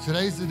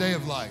 Today's the day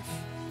of life,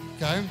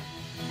 okay?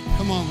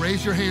 Come on,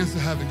 raise your hands to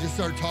heaven. Just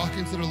start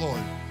talking to the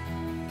Lord.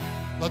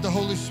 Let the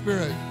Holy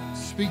Spirit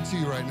speak to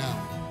you right now.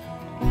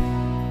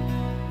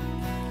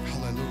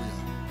 Hallelujah.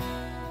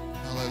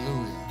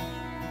 Hallelujah.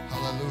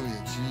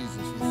 Hallelujah.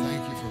 Jesus, we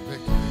thank you for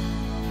victory.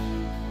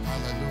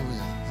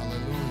 Hallelujah.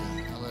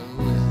 Hallelujah.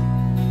 Hallelujah.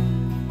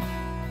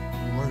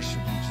 We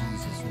worship you,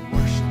 Jesus. We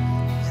worship you.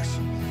 We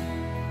worship you.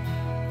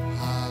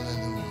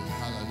 Hallelujah.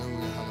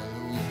 Hallelujah.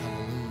 Hallelujah.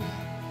 Hallelujah.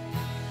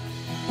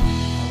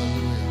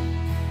 Hallelujah.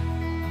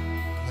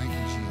 Thank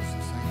you,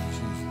 Jesus. Thank you,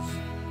 Jesus.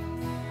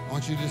 I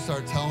want you to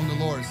start telling the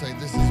Lord, say,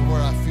 this is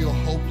where I feel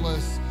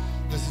hopeless.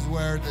 This is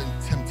where the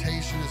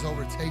temptation is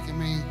overtaking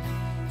me.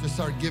 Just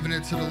start giving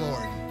it to the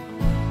Lord.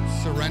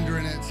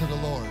 Surrendering it to the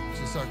Lord.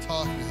 Just start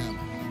talking to him.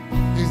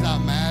 He's not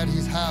mad.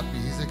 He's happy.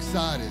 He's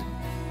excited.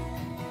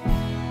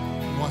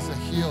 He wants to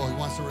heal. He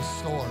wants to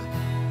restore.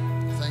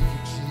 Thank you,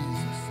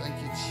 Jesus. Thank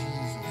you,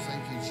 Jesus.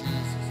 Thank you,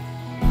 Jesus.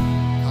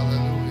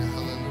 Hallelujah.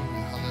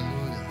 Hallelujah.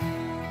 Hallelujah.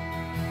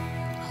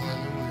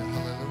 Hallelujah.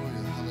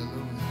 Hallelujah.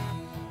 Hallelujah.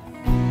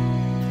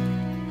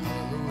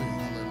 Hallelujah.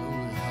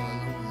 Hallelujah.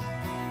 Hallelujah.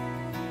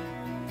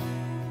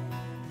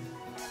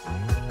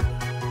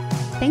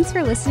 Thanks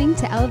for listening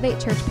to Elevate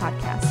Church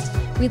Podcast.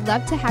 We'd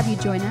love to have you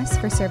join us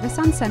for service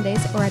on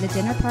Sundays or at a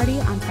dinner party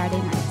on Friday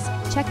nights.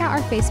 Check out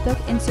our Facebook,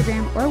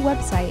 Instagram, or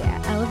website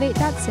at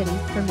elevate.city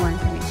for more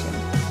information.